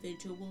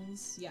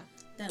individuals. Yeah.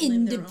 That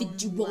live their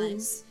own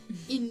lives.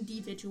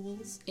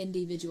 Individuals.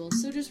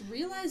 So just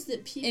realize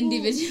that people.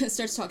 Individual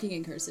starts talking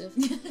in cursive.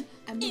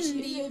 I miss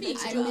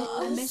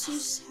you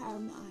so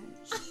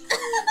much.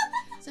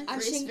 Is that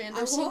Grace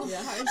Vanderwall?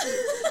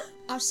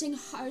 I'll sing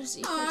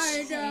Harzy.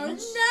 I don't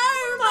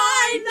know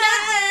my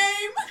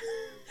name.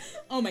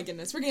 Oh my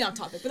goodness, we're getting off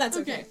topic, but that's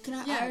okay. Can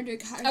I order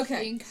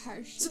Okay.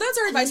 So that's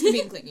our advice for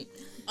being clingy.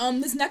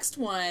 This next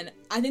one,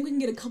 I think we can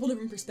get a couple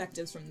different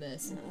perspectives from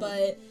this,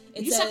 but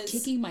it you says... stop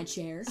kicking my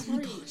chair. Oh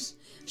my gosh.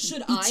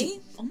 Should I...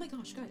 Oh my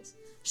gosh, guys.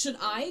 Should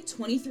I,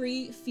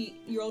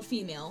 23-year-old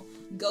female,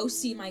 go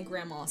see my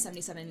grandma,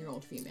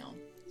 77-year-old female?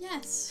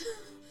 Yes.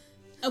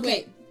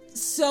 Okay,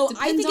 so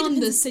I think it depends on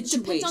the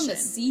situation. Depends on the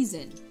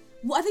season.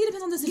 Well, I think it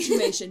depends on the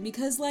situation,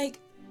 because, like...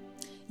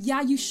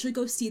 Yeah, you should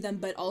go see them,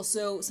 but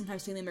also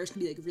sometimes family members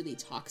can be, like, really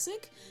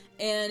toxic,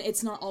 and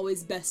it's not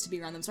always best to be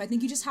around them. So I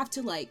think you just have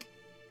to, like,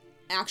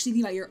 actually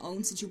think about your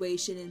own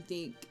situation and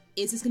think,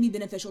 is this going to be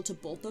beneficial to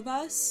both of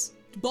us?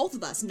 Both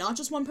of us, not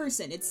just one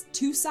person. It's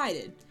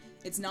two-sided.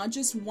 It's not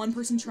just one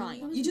person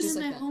trying. You just...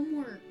 my like that.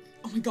 homework.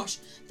 Oh my gosh,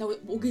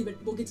 we'll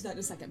get to that in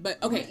a second.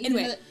 But, okay,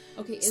 anyway.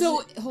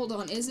 Hold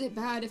on. Is it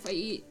bad if I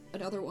eat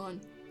another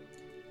one?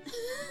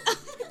 Oh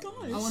my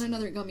gosh. I want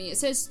another gummy. It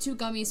says 2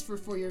 gummies for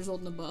 4 years old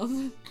and above.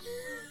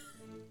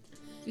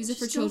 These are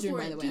for Just go children, for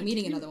by it, the way. dude. I'm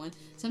eating another one.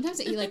 Sometimes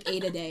I eat like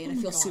 8 a day and I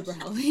my feel gosh. super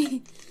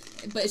healthy.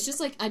 But it's just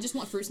like, I just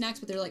want fruit snacks,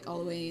 but they're like all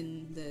the way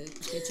in the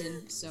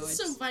kitchen. So I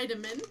So just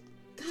vitamin.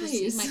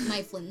 eat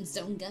my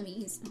Flintstone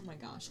gummies. Oh my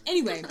gosh.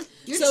 Anyway.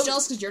 You're so, just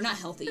jealous because you're not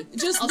healthy.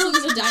 Just Also,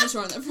 look, there's a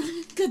dinosaur on the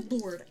front. good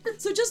lord.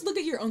 So just look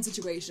at your own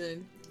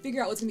situation.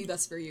 Figure out what's gonna be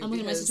best for you. I'm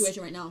looking at my because,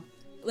 situation right now.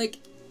 Like,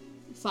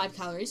 5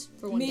 calories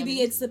for one maybe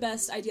gummy. it's the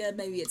best idea,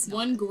 maybe it's not.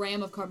 1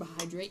 gram of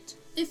carbohydrate.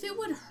 If it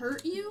would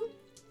hurt you,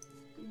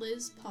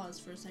 Liz, pause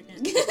for a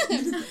second.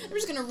 I'm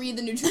just gonna read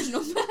the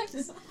nutritional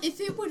facts. If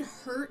it would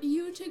hurt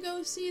you to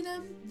go see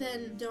them,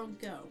 then don't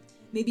go.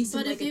 Maybe some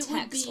But like if a it would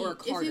text be, or a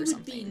card if or it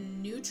would be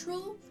something.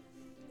 neutral,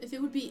 if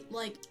it would be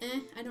like,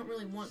 I don't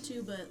really want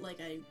to, but like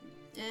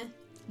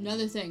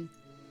Another thing.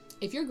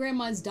 If your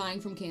grandma's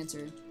dying from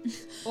cancer,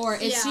 or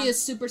if she Yeah.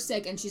 is super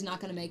sick and she's not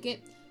gonna make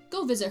it,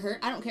 go visit her.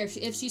 I don't care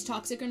if she's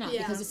toxic or not,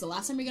 Yeah. because it's the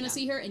last time you're gonna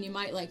see her, and you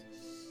might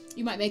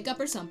make up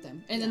or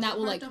something, and then Yeah, that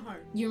will heart like to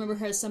heart. you remember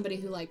her as somebody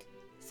who like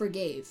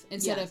forgave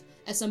instead Yeah. of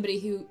as somebody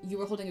who you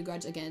were holding a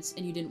grudge against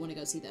and you didn't want to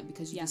go see them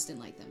because you just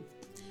didn't like them.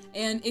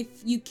 And if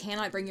you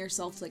cannot bring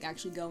yourself to like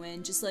actually go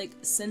in, just like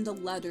send a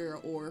letter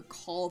or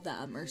call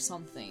them or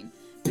something.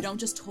 But don't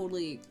just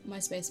totally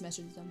MySpace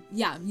messaged them.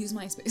 use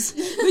MySpace.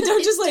 But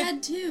don't just It's like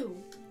dead too.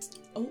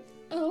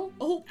 Oh.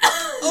 Oh.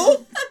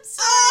 Oh.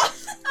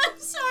 I'm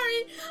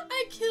sorry.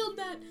 I killed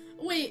that.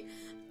 Wait.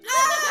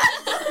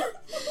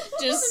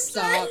 Just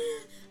I'm sorry. stop.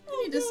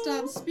 I need to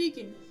stop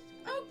speaking.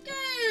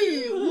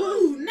 Okay.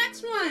 Woo.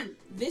 Next one.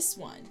 This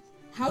one.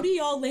 How do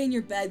y'all lay in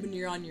your bed when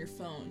you're on your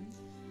phone?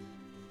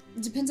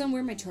 It depends on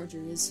where my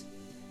charger is.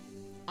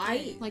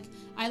 I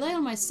lay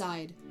on my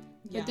side,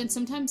 but then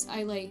sometimes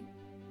I lay,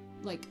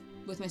 like,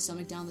 with my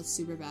stomach down. That's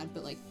super bad.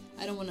 But like,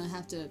 I don't want to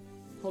have to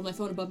hold my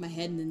phone above my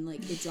head and then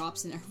like it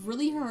drops and it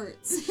really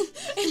hurts.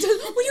 And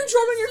when you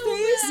drop on your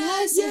face?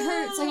 Yes, it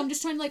hurts. Like I'm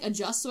just trying to like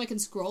adjust so I can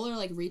scroll or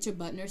like reach a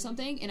button or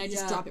something, and I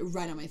just drop it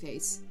right on my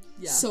face.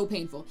 Yeah. So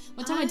painful.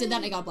 One time I did that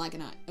and I got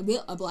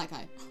a black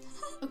eye.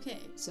 Okay.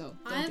 So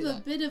I have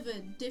a bit of a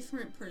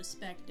different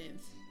perspective.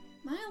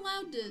 Am I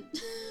allowed to?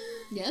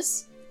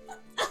 Yes.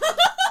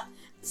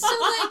 So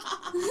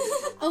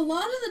like, a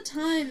lot of the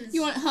times,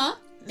 You want? Huh?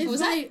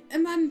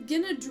 if I'm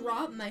gonna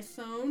drop my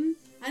phone,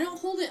 I don't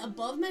hold it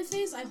above my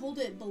face. I hold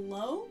it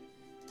below,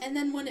 and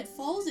then when it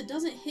falls, it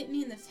doesn't hit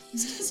me in the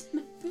face because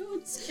my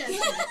boobs catch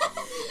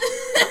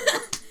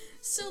it.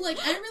 So like,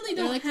 I really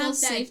don't like have little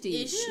that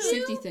safety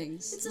issue.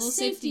 things. It's a little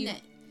safety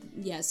net.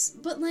 Yes.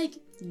 But like,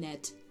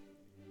 Net.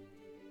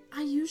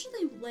 I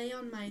usually lay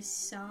on my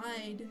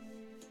side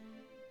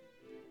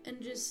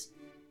and just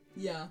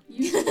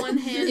use one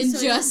hand And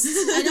so just-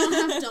 I don't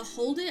have to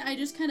hold it. I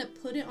just kind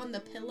of put it on the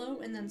pillow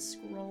and then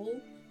scroll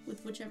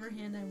with whichever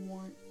hand I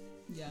want.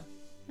 Yeah.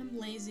 I'm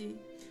lazy.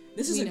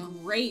 This is a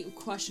great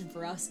question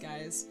for us,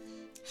 guys.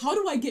 How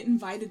do I get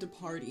invited to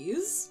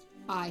parties?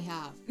 I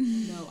have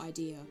no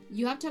idea.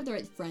 You have to have the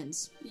right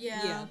friends.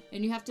 Yeah.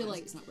 And you have to,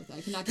 like, it's not worth it.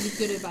 I cannot give you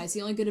good advice.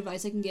 The only good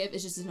advice I can give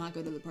is just to not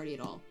go to the party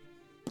at all.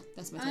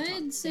 That's my TED talk.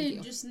 I'd say Thank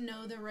you. just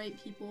know the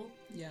right people.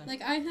 Yeah.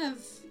 Like, I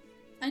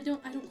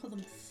don't call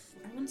them,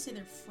 I wouldn't say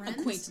they're friends.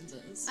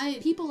 Acquaintances.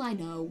 People I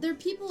know. They're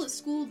people at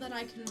school that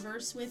I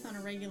converse with on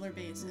a regular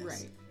basis.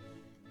 Right.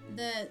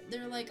 That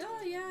they're like,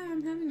 oh yeah,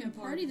 I'm having a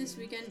party this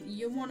weekend.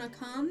 You want to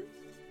come?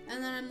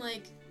 And then I'm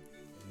like,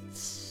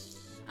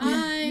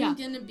 I'm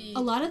gonna be. A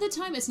lot of the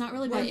time, it's not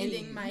really by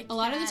feeding my A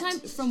lot of the cat. time,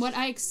 from what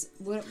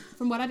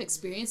I've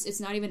experienced, it's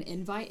not even an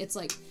invite. It's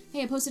like,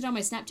 hey, I posted on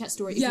my Snapchat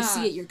story. If you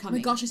see it, you're Oh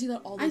coming. my gosh, I see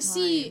that all the time. I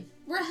see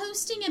we're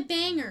hosting a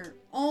banger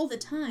all the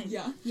time.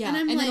 Yeah. Yeah, And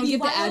I'm then like, I'll give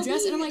the why are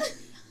address, we- and I'm like,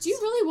 do you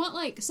really want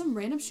like some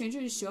random stranger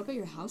to show up at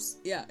your house?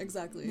 Yeah,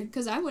 exactly.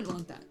 Because I wouldn't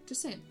want that.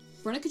 Just saying.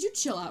 Brenna, could you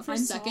chill out for I'm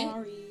a second?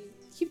 sorry.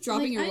 Keep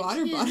dropping Like, your I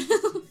water can't-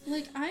 bottle.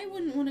 Like, I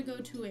wouldn't want to go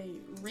to a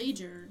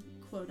rager,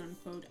 quote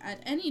unquote, at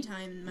any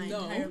time in my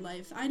entire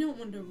life. I don't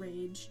want to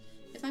rage.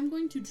 If I'm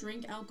going to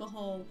drink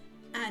alcohol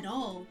at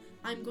all,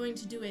 I'm going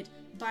to do it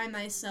by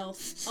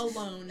myself,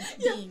 alone,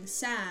 being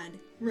sad.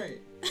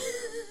 Right.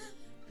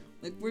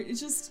 Like, we're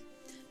just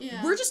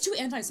too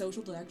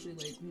antisocial to actually,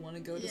 like, want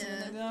to go to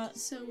something like that.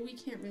 So we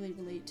can't really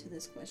relate to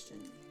this question.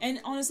 And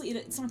honestly,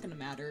 it's not gonna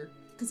matter.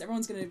 Because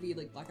everyone's gonna be,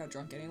 like, blackout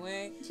drunk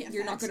anyway. Yeah,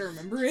 You're not facts. gonna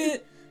remember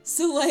it.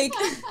 So, like,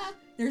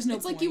 there's no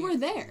It's point. like you were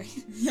there.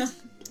 Yeah.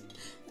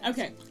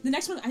 Okay, the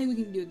next one, I think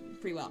we can do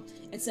pretty well.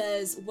 It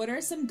says, what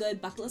are some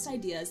good bucket list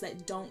ideas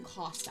that don't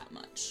cost that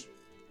much?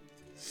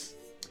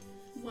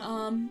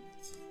 Well,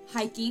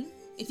 Hiking.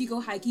 If you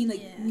go hiking,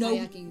 like, Yeah. no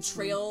Kayaking's fun.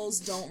 trails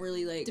don't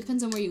really, like...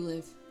 Depends on where you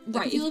live. Like,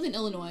 Right. if you live in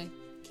Illinois,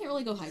 you can't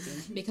really go hiking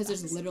because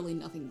there's literally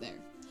nothing there.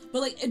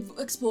 But, like,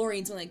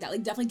 exploring, something like that.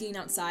 Like, definitely getting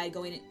outside,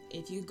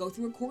 if you go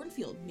through a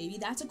cornfield, maybe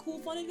that's a cool,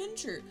 fun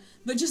adventure.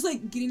 But just,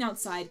 like, getting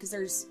outside, because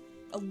there's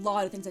a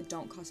lot of things that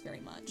don't cost very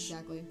much.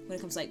 Exactly. When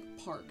it comes to,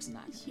 like, parks and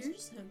that.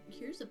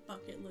 here's a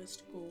bucket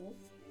list goal.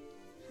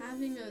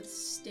 Having a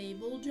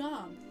stable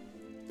job.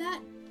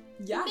 That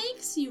Yeah.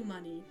 makes you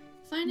money.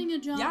 Finding a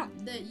job Yeah.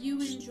 that you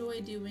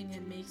enjoy doing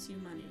and makes you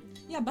money.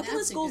 Yeah, bucket That's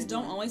list a goals good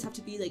don't one. always have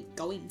to be, like,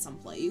 going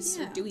someplace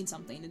or Yeah. doing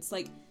something. It's,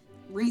 like,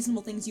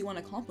 reasonable things you want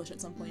to accomplish at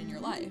some point in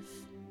your life.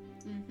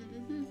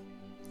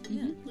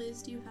 Yeah.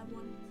 Liz, do you have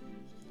one?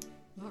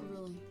 Not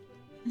really.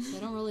 I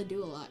don't really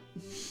do a lot.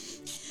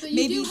 But you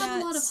Maybe do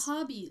have a lot of that's-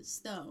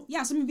 hobbies, though.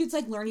 Yeah, so maybe it's,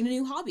 like, learning a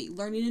new hobby,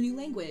 learning a new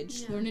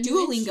language. Yeah. Learn a new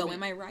Duolingo, instrument.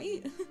 am I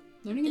right?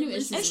 Learning a new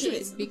English instrument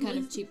is would be kind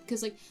of cheap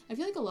because, like, I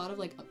feel like a lot of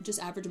like just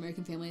average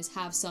American families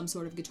have some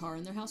sort of guitar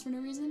in their house for no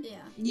reason. Yeah.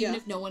 Even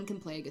if no one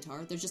can play a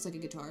guitar, there's just like a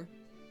guitar.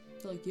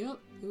 They're like, yep,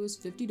 it was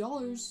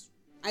 $50.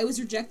 I was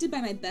rejected by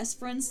my best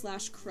friend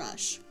 /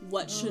 crush.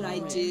 What should I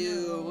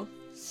do?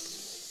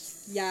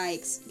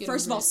 Yikes. Get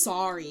First of over all, it.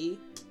 sorry.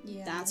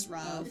 Yeah. That's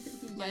rough.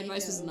 My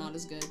advice is Yikes. not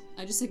as good.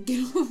 I just like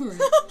get over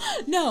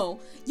it. No.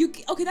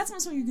 Okay, that's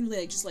not something you can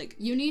really, like, just, like,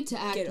 You need to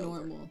act Get over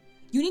normal.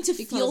 you need to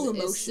Because feel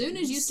emotions. as soon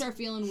as you start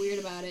feeling weird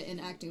about it and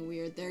acting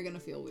weird, they're gonna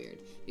feel weird.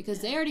 Because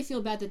they already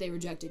feel bad that they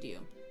rejected you.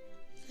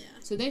 Yeah.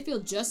 So they feel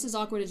just as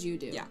awkward as you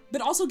do. Yeah,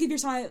 but also give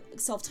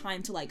yourself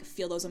time to, like,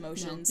 feel those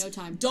emotions. No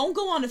time. Don't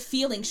go on a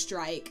feeling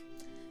strike.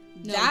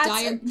 No,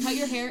 That's cut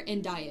your hair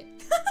and diet.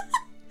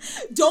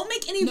 Don't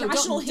make any No,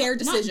 rational don't, hair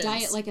decisions. Not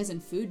diet like as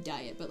in food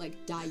diet, but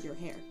like dye your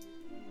hair.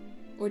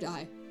 Or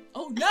die.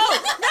 Oh, no!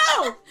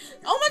 No!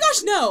 Oh my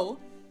gosh, no!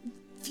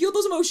 Feel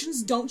those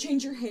emotions, don't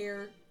change your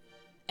hair,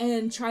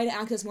 and try to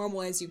act as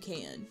normal as you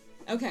can.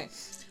 Okay.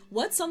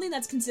 What's something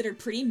that's considered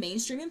pretty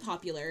mainstream and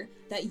popular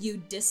that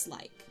you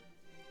dislike?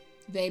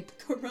 Vape.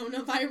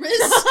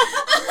 Coronavirus.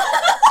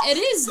 It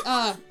is,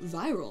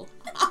 viral.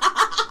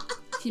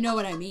 If you know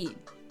what I mean.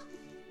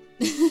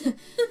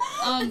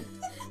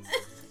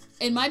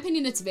 In my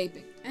opinion, it's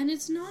vaping. And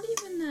it's not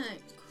even that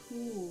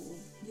cool.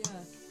 Yeah.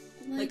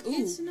 Like, ooh,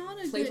 it's not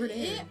a flavored good...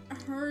 air.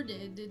 It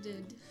hurted. It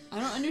did. I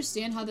don't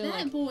understand how they're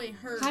That like, boy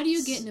hurts. how do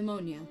you get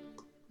pneumonia?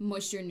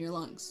 Moisture in your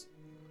lungs.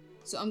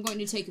 So I'm going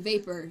to take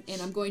vapor,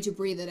 and I'm going to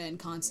breathe it in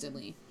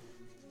constantly.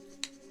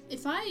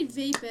 If I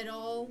vape at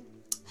all,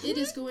 it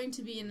is going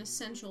to be an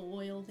essential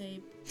oil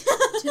vape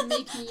to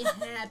make me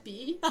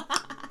happy.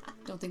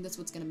 Don't think that's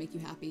what's going to make you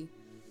happy.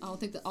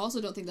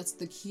 Also don't think that's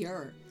the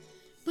cure.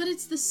 But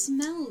it's the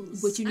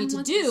smells. What you I need to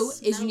want do the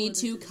is you smell need of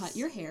to this. cut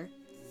your hair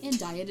and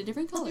dye it a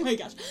different Oh color. my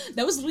gosh.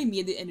 That was literally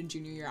me at the end of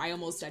junior year. I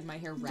almost dyed my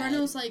hair red.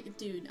 Brenna was like,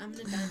 dude, I'm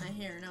gonna dye my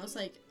hair. And I was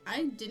like,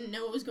 I didn't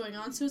know what was going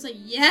on. So I was like,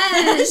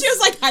 yes! She was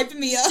like hyping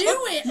me up. do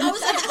it! I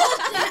was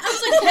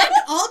like, heck,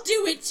 I'll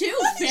do it too,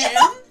 fam!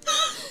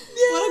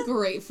 What a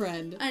great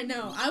friend. I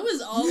know, I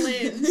was all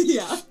in.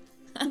 Yeah.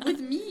 With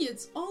me,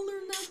 it's all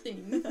or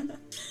nothing.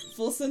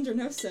 Full send or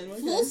no send.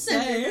 What Full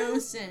send or no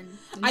send.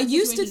 I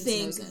used to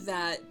Situation is think no send.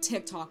 that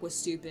TikTok was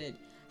stupid.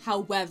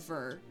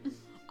 However,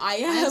 I I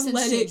have have since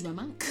let changed it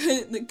my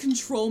mind.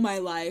 control my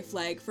life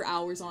like for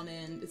hours on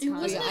end. It's It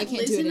kind of Oh yeah, wasn't I it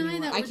can't Liz do it and I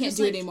anymore. that I were can't just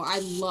do like- it anymore. I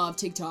love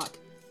TikTok.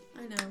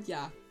 I know.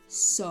 yeah.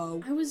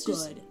 So I was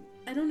just, good.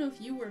 I don't know if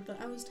you were, but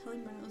I was telling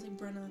Brenna, I was like,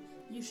 Brenna,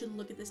 you should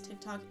look at this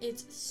TikTok.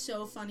 It's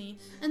so funny.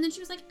 And then she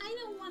was like, I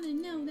don't want to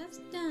know. That's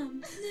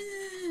dumb.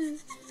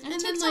 And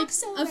then like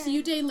a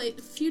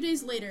few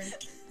days later,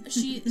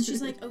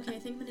 she's like, okay, I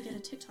think I'm gonna get a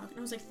TikTok. And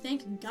I was like,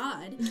 thank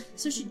God.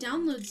 So she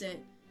downloads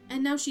it,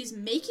 and now she's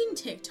making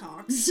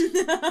TikToks.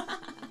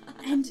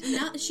 And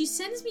now she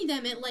sends me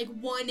them at like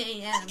 1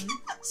 a.m.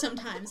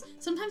 sometimes.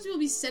 Sometimes we'll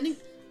be sending.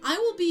 I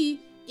will be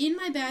in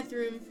my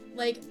bathroom,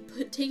 like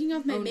taking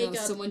off my Oh makeup. no,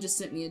 someone just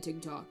sent me a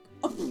TikTok.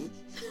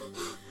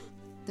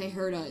 They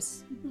heard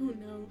us. Oh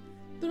no.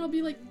 But I'll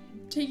be like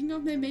taking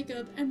off my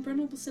makeup, and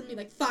Brenna will send me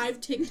like 5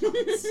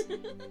 TikToks.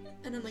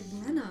 And I'm like,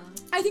 Brenna,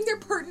 I think they're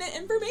pertinent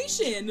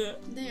information.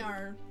 they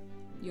are.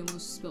 You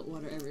almost spilt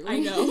water everywhere. I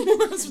know.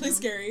 That's really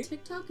scary.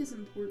 TikTok is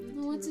important.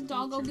 Well, what's to a our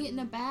doggo culture. get in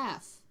a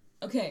bath?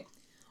 Okay.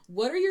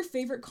 What are your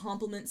favorite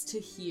compliments to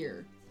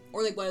hear?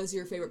 Or like what has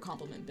your favorite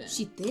compliment been?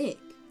 She thick.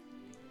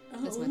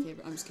 That's my Oh.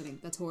 favorite. I'm just kidding.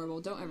 That's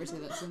horrible. Don't ever say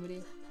that to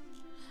somebody.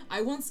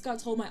 I once got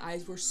told my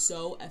eyes were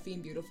so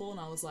effing beautiful and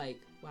I was like,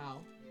 wow.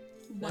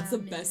 That's Wow,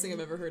 the best thing man.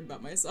 I've ever heard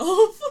about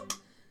myself.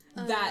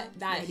 that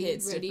Ready?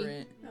 hits Ready?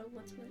 different. Oh,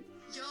 what's right?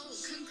 Yo,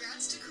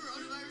 congrats to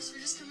coronavirus for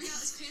just coming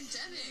out as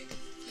pandemic.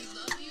 We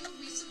love you,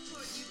 we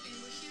support you,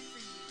 and we're here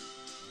for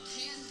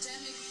you.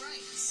 Pandemic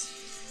rights.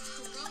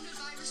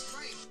 Coronavirus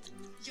right.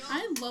 Yo,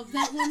 I love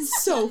that one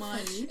So so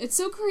much. funny. It's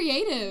so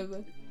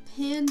creative.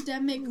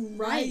 Pandemic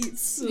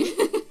rights.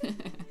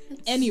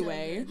 That's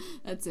Anyway. so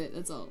That's it.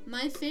 That's all. good.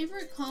 My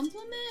favorite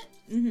compliment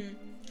Mm-hmm.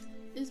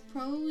 is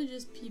probably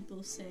just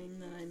people saying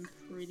that I'm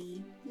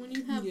pretty. When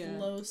you have Yeah.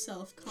 low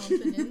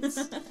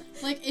self-confidence.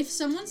 Like, if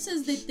someone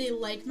says that they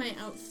like my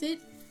outfit,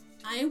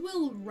 I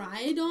will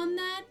ride on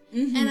that,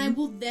 and I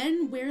will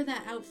then wear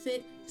that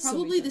outfit So many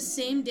probably the times.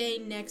 same day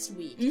next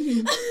week.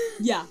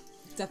 Yeah,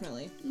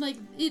 definitely. Like,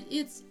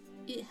 it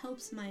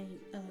helps my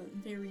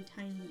very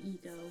tiny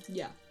ego.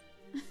 Yeah.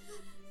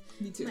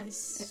 Me too. My it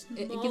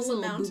small gives a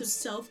little amount of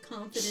boost.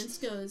 self-confidence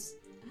goes,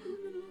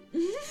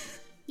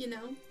 you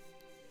know?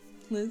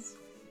 Liz?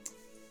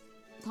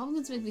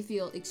 Compliments make me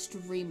feel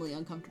extremely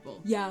uncomfortable.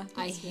 Yeah.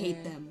 I that's hate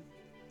fair. them.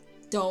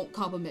 Don't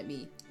compliment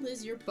me.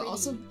 Liz, you're pretty. But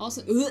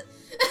also,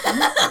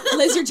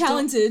 Liz, you're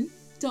talented.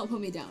 don't put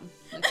me down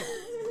like that.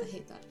 I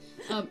hate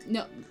that.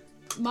 No,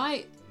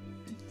 my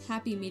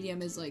happy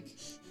medium is like,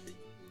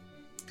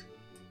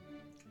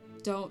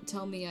 don't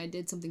tell me I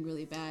did something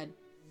really bad,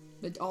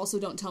 but also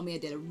don't tell me I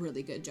did a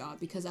really good job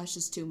because that's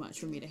just too much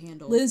for me to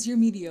handle. Liz, you're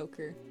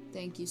mediocre.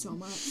 Thank you so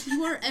much.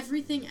 You are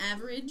everything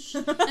average.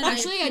 And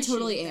Actually, I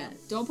totally appreciate am.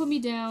 that. Don't put me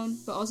down,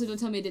 but also don't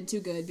tell me I did too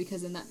good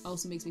because then that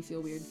also makes me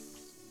feel weird.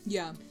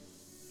 Yeah.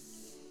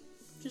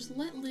 Just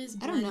let Liz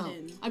I blend don't know.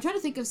 in. I'm trying to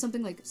think of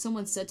something like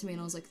someone said to me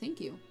and I was like, thank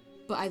you.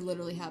 But I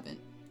literally haven't.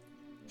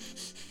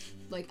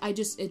 Like, it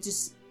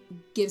just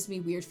gives me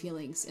weird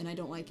feelings and I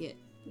don't like it.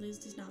 Liz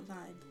does not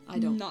vibe. I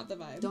don't. Not the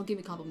vibe. Don't give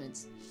me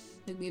compliments.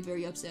 Make me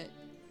very upset.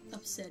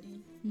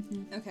 Upsetting.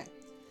 Okay.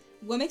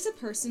 What makes a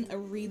person a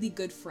really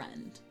good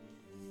friend?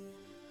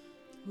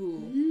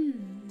 Ooh.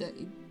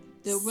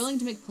 They're willing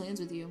to make plans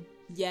with you.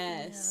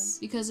 Yes.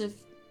 Because if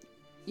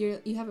you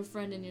have a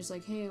friend and you're just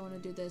like, hey, I want to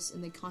do this,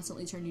 and they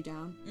constantly turn you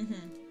down,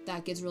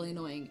 that gets really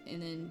annoying,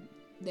 and then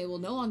they will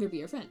no longer be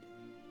your friend.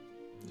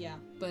 Yeah.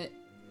 But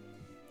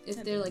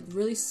if they're like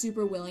really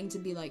super willing to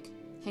be like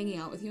hanging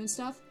out with you and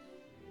stuff,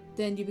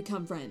 then you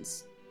become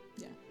friends.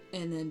 Yeah.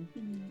 And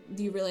then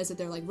you realize that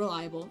they're like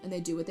reliable and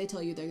they do what they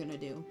tell you they're gonna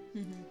do.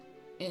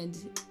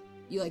 And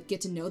you like get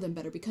to know them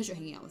better because you're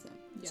hanging out with them.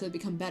 So Yeah. they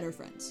become better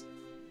friends.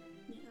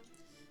 Yeah.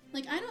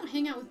 Like, I don't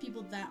hang out with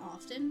people that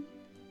often,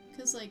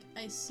 Because, like,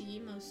 I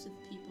see most of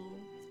the people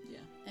Yeah.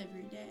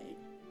 every day.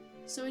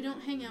 So I don't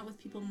hang out with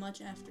people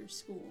much after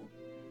school.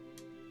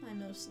 I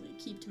mostly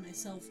keep to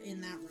myself in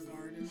that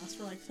regard, unless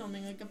we're, like,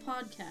 filming, like, a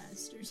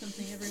podcast or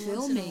something every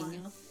once in a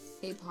Filming? while.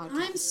 A podcast.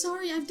 I'm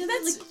sorry, I've done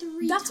that, like,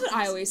 3 That's what I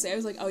times. always say. I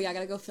was like, oh yeah, I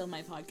gotta go film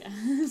my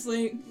podcast.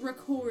 Like,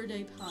 Record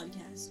a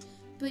podcast.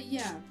 But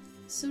yeah,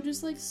 so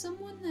just, like,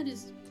 someone that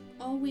is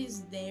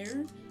always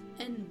there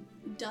and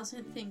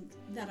doesn't think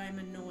that I'm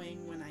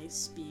annoying when I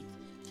speak,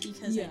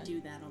 because I Yeah.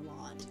 do that a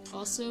lot.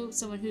 Also,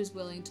 someone who's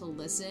willing to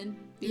listen,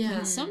 because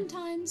Yeah.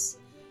 sometimes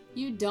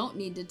you don't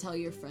need to tell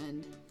your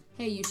friend,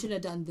 hey, you should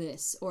have done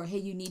this, or hey,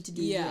 you need to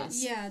do Yeah.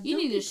 this. Yeah, You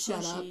don't need be to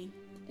shut up pushy.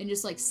 and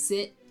just, like,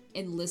 sit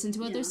and listen to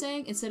what Yeah. they're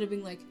saying, instead of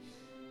being like,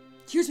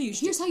 here's what you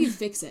should here's do. how you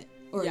fix it,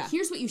 or Yeah.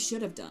 here's what you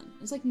should have done.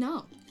 It's like,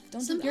 no.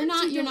 Don't do Some- that. You're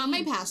not you you're don't not my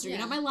need- pastor, yeah.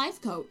 you're not my life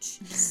coach.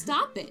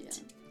 Stop Yeah.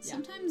 it. Yeah.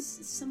 Sometimes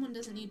someone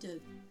doesn't need to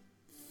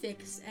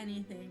fix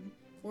anything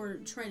or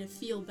try to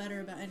feel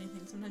better about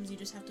anything. Sometimes you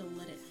just have to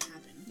let it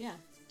happen. Yeah. Too,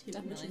 which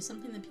definitely. is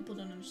something that people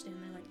don't understand.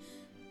 They're like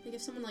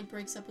if someone like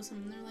breaks up with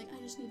someone, they're like,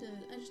 I just need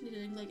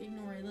to like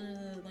ignore it,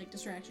 like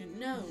distraction.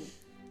 No,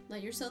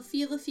 let yourself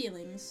feel the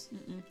feelings.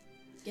 Mm-mm.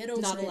 Get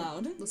over Not it.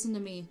 allowed. Listen to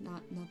me,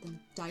 not them.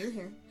 Dye your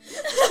hair.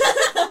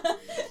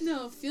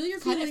 No, feel your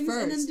Cut it feelings and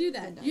then first, do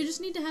then that. dye You it.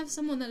 just need to have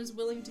someone that is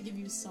willing to give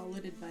you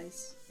solid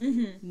advice.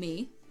 Mm-hmm.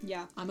 Me,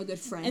 Yeah. I'm a good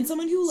friend. And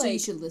someone who so you like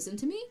should listen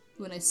to me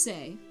when I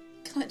say,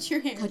 Cut your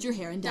hair. cut your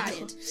hair and dye Dye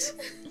it.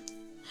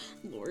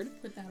 Lord.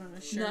 Put that on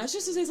a shirt. No, it's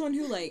just to say someone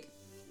who like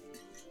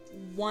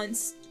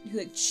who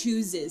like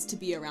chooses to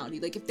be around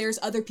you. Like if there's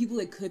other people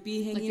that could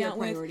be Like hanging your out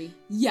with. priority.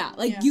 Yeah,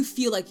 like Yeah. you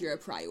feel like you're a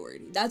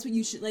priority. That's what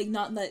you should like.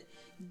 Not that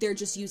they're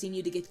just using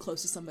you to get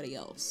close to somebody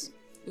else.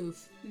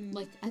 Oof.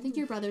 Like, I think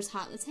your brother's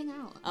hot. Let's hang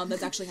out.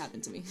 That's actually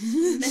happened to me.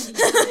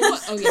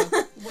 What? Oh, yeah.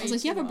 I Way was like, you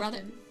too have a brother?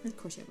 often. Of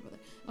course you have a brother.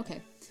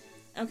 Okay.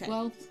 Okay.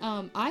 Well,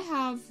 I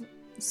have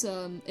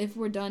some, if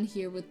we're done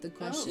here with the yeah,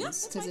 questions,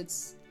 that's because fine.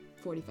 it's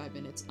 45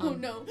 minutes. Oh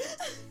no.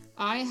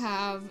 I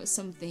have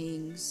some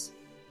things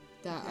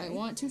that I Okay.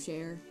 want to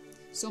share.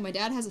 So my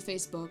dad has a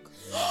Facebook.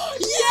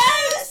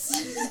 Yes.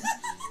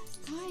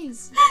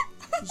 Guys.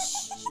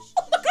 Shh.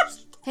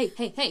 Hey,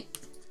 hey, hey.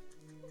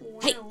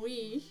 Hey.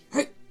 Wowee.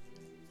 Hey.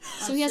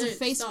 So he has a That's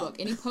it, Facebook, stop.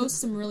 and he posts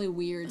some really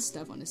weird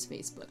stuff on his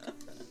Facebook. So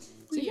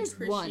We here's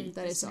one appreciate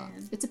that I this saw.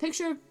 man. It's a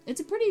picture. It's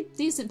a pretty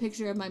decent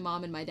picture of my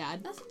mom and my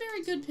dad. That's a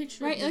very good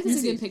picture. Right? of Like you.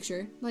 it's a good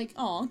picture. Like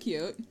Aw,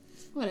 cute.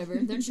 whatever.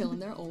 They're chilling.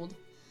 They're old.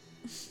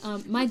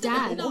 My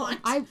dad. not.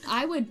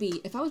 I would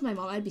be, if I was my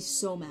mom, I'd be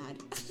so mad.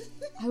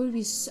 I would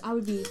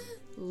be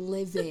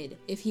livid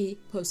if he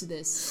posted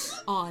this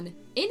on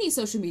any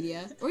social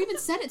media or even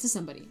sent it to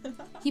somebody.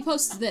 He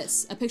posts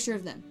this, a picture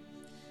of them.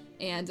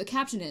 And the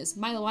caption is,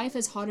 "My wife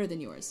is hotter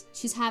than yours.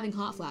 She's having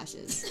hot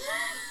flashes."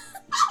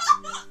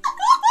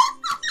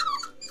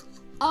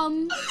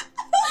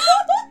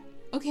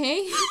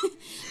 Okay.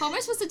 How am I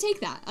supposed to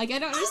take that? Like, I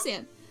don't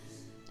understand.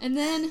 And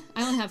then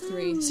I only have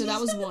 3, so that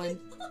was one.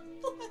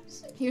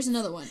 Here's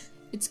another one.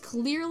 It's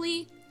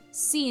clearly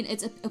seen.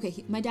 It's a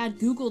okay. My dad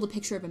Googled a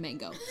picture of a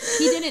mango.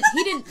 He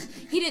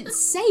didn't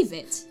save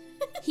it.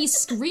 He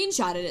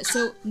screenshotted it.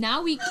 So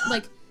now we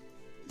like.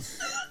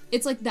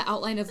 It's like the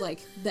outline of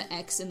like the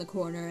X in the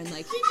corner and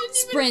like didn't even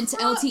Sprint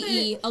crop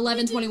LTE it.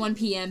 11:21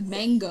 p.m.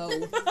 mango.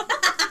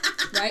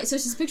 Right, so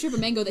it's just a picture of a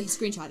mango that he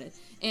screenshotted,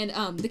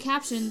 and the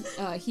caption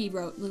he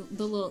wrote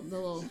the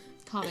little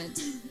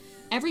comment.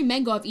 Every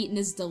mango I've eaten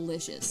is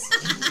delicious.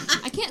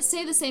 I can't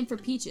say the same for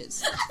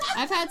peaches.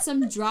 I've had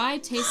some dry,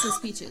 tasteless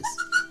peaches.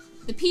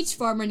 The peach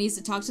farmer needs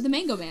to talk to the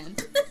mango man.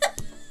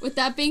 With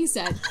that being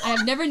said, I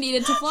have never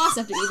needed to floss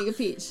after eating a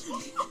peach.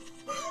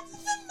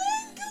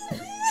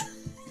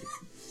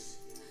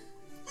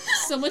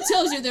 Someone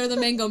tells you they're the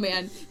mango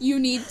man, you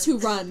need to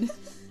run.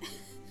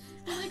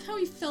 I like how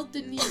he felt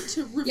the need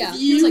to review Yeah,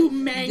 he was like,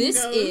 mangoes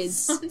 "This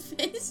is- on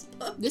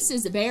Facebook. This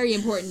is very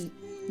important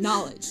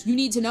knowledge. You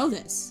need to know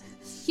this.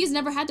 He's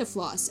never had to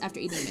floss after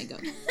eating a mango.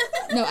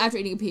 No, after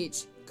eating a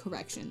peach.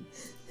 Correction.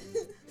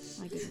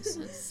 My goodness.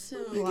 That's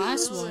so The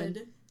last good. one.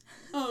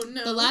 Oh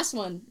no. The last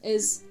one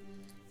is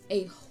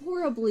a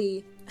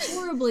horribly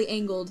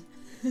angled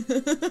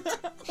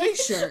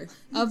picture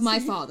of my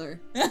father.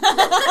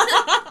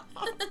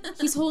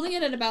 He's holding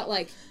it at about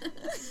like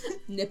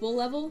nipple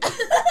level.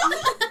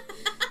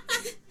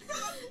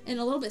 And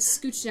a little bit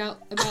scooched out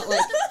about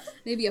like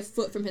maybe a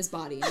foot from his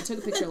body. And I took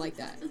a picture like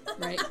that,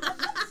 right?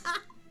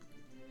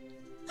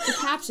 The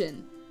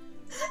caption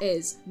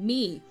is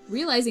me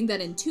realizing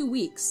that in 2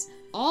 weeks,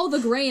 all the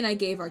grain I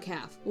gave our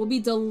calf will be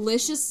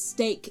delicious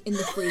steak in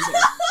the freezer.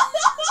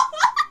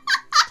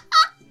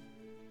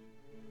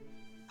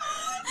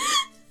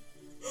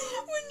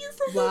 When you're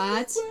from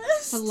What? the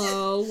Midwest.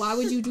 Hello? Why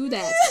would you do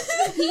that?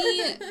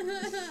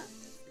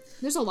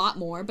 There's a lot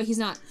more, but he's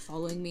not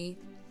following me,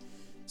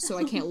 so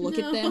I can't look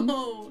at them.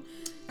 No.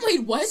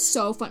 Wait, what?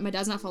 So fun. My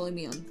dad's not following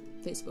me on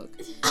Facebook.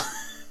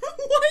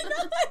 Why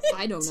not?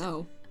 I don't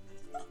know.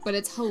 But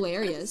it's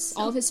hilarious.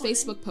 All of his funny.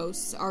 Facebook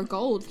posts are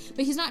gold,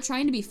 but he's not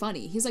trying to be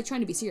funny. He's like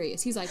trying to be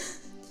serious. He's like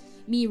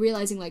me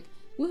realizing like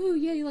woohoo,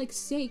 yeah, you like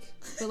steak,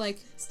 but like,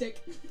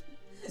 Stick.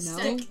 no.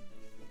 Steak.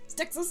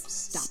 Stick sauce.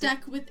 Stop it.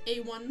 Steak with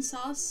A1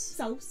 sauce.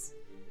 Sauce.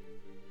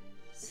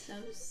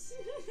 Sauce.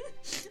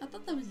 I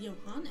thought that was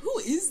Johannes. Who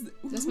is?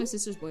 That's my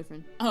sister's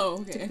boyfriend. Oh,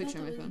 Took a okay. I picture thought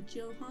on my that phone. was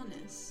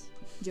Johannes.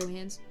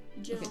 Johannes.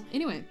 Joe. Okay.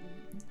 Anyway,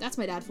 that's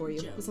my dad for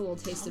you. Joe. With a little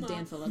taste of Mama.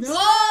 Dan Phillips.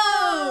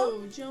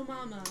 No! Joe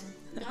Mama.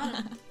 Got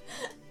him.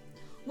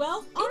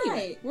 Well, Anyway,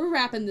 alright. we're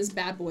wrapping this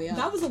bad boy up.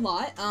 That was a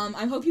lot.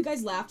 I hope you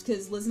guys laughed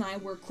because Liz and I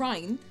were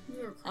crying.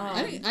 We were I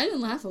crying.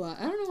 didn't laugh a lot.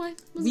 I don't know why.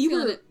 Wasn't We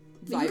feeling were it.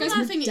 We were You guys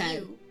were laughing at dead.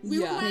 you. We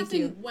Yeah. were Thank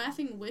you.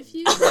 laughing with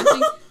you.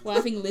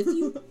 laughing with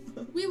you.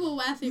 We were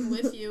laughing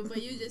with you,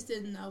 but you just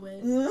didn't know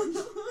it.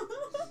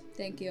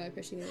 Thank you. I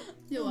appreciate it.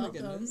 You're Oh my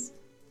welcome. goodness.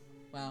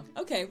 Wow.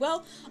 Okay,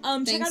 well,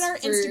 check Thanks out our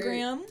for-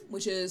 Instagram,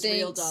 which is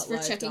Thanks for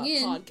checking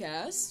in.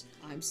 real.life.podcast.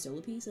 I'm still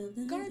a piece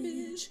of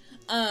Garbage.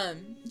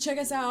 Check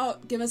us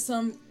out. Give us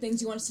some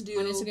things you want us to do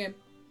on Instagram.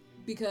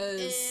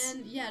 because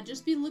And yeah,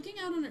 just be looking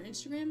out on our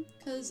Instagram,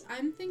 because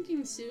I'm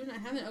thinking soon, I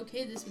haven't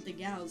okayed this with the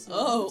gals.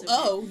 So it's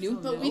okay. new.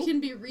 But we can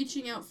be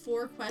reaching out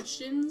for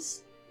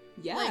questions,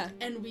 yeah, like,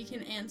 and we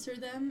can answer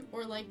them,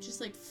 or like just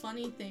like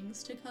funny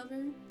things to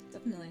cover,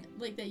 definitely.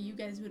 like that you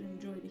guys would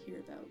enjoy to hear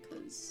about,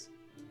 because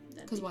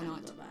Why not?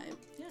 A vibe.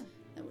 Yeah.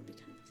 That would be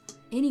kind of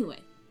fun. Anyway,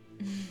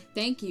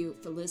 thank you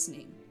for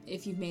listening.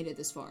 If you've made it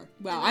this far,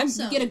 Wow, And I'm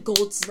also- you get a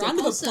gold sticker. round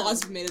of Also,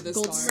 applause if we made it this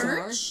gold far. star.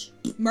 Merch,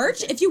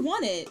 Merch, if you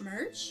want it,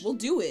 merch. we'll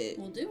do it.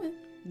 We'll do it.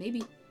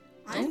 Maybe.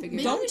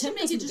 Maybe don't we should tempt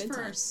make us it into just good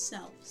for times.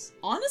 ourselves,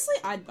 Honestly,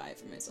 I'd buy it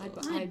for myself.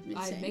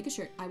 I'd make a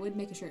shirt. I would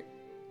make a shirt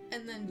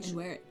and then and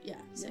wear it. yeah,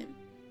 same.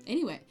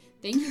 Anyway,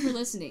 thank you for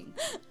listening.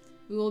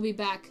 We will be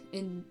back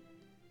in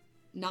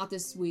not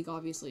this week,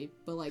 obviously,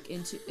 but like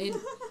in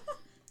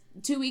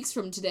 2 weeks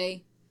from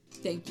today.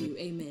 Thank you.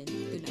 Amen.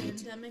 Good night.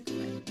 Pandemic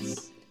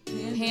rights.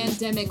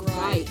 Pandemic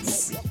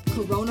rights.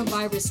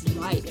 Coronavirus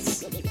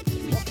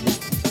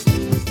rights.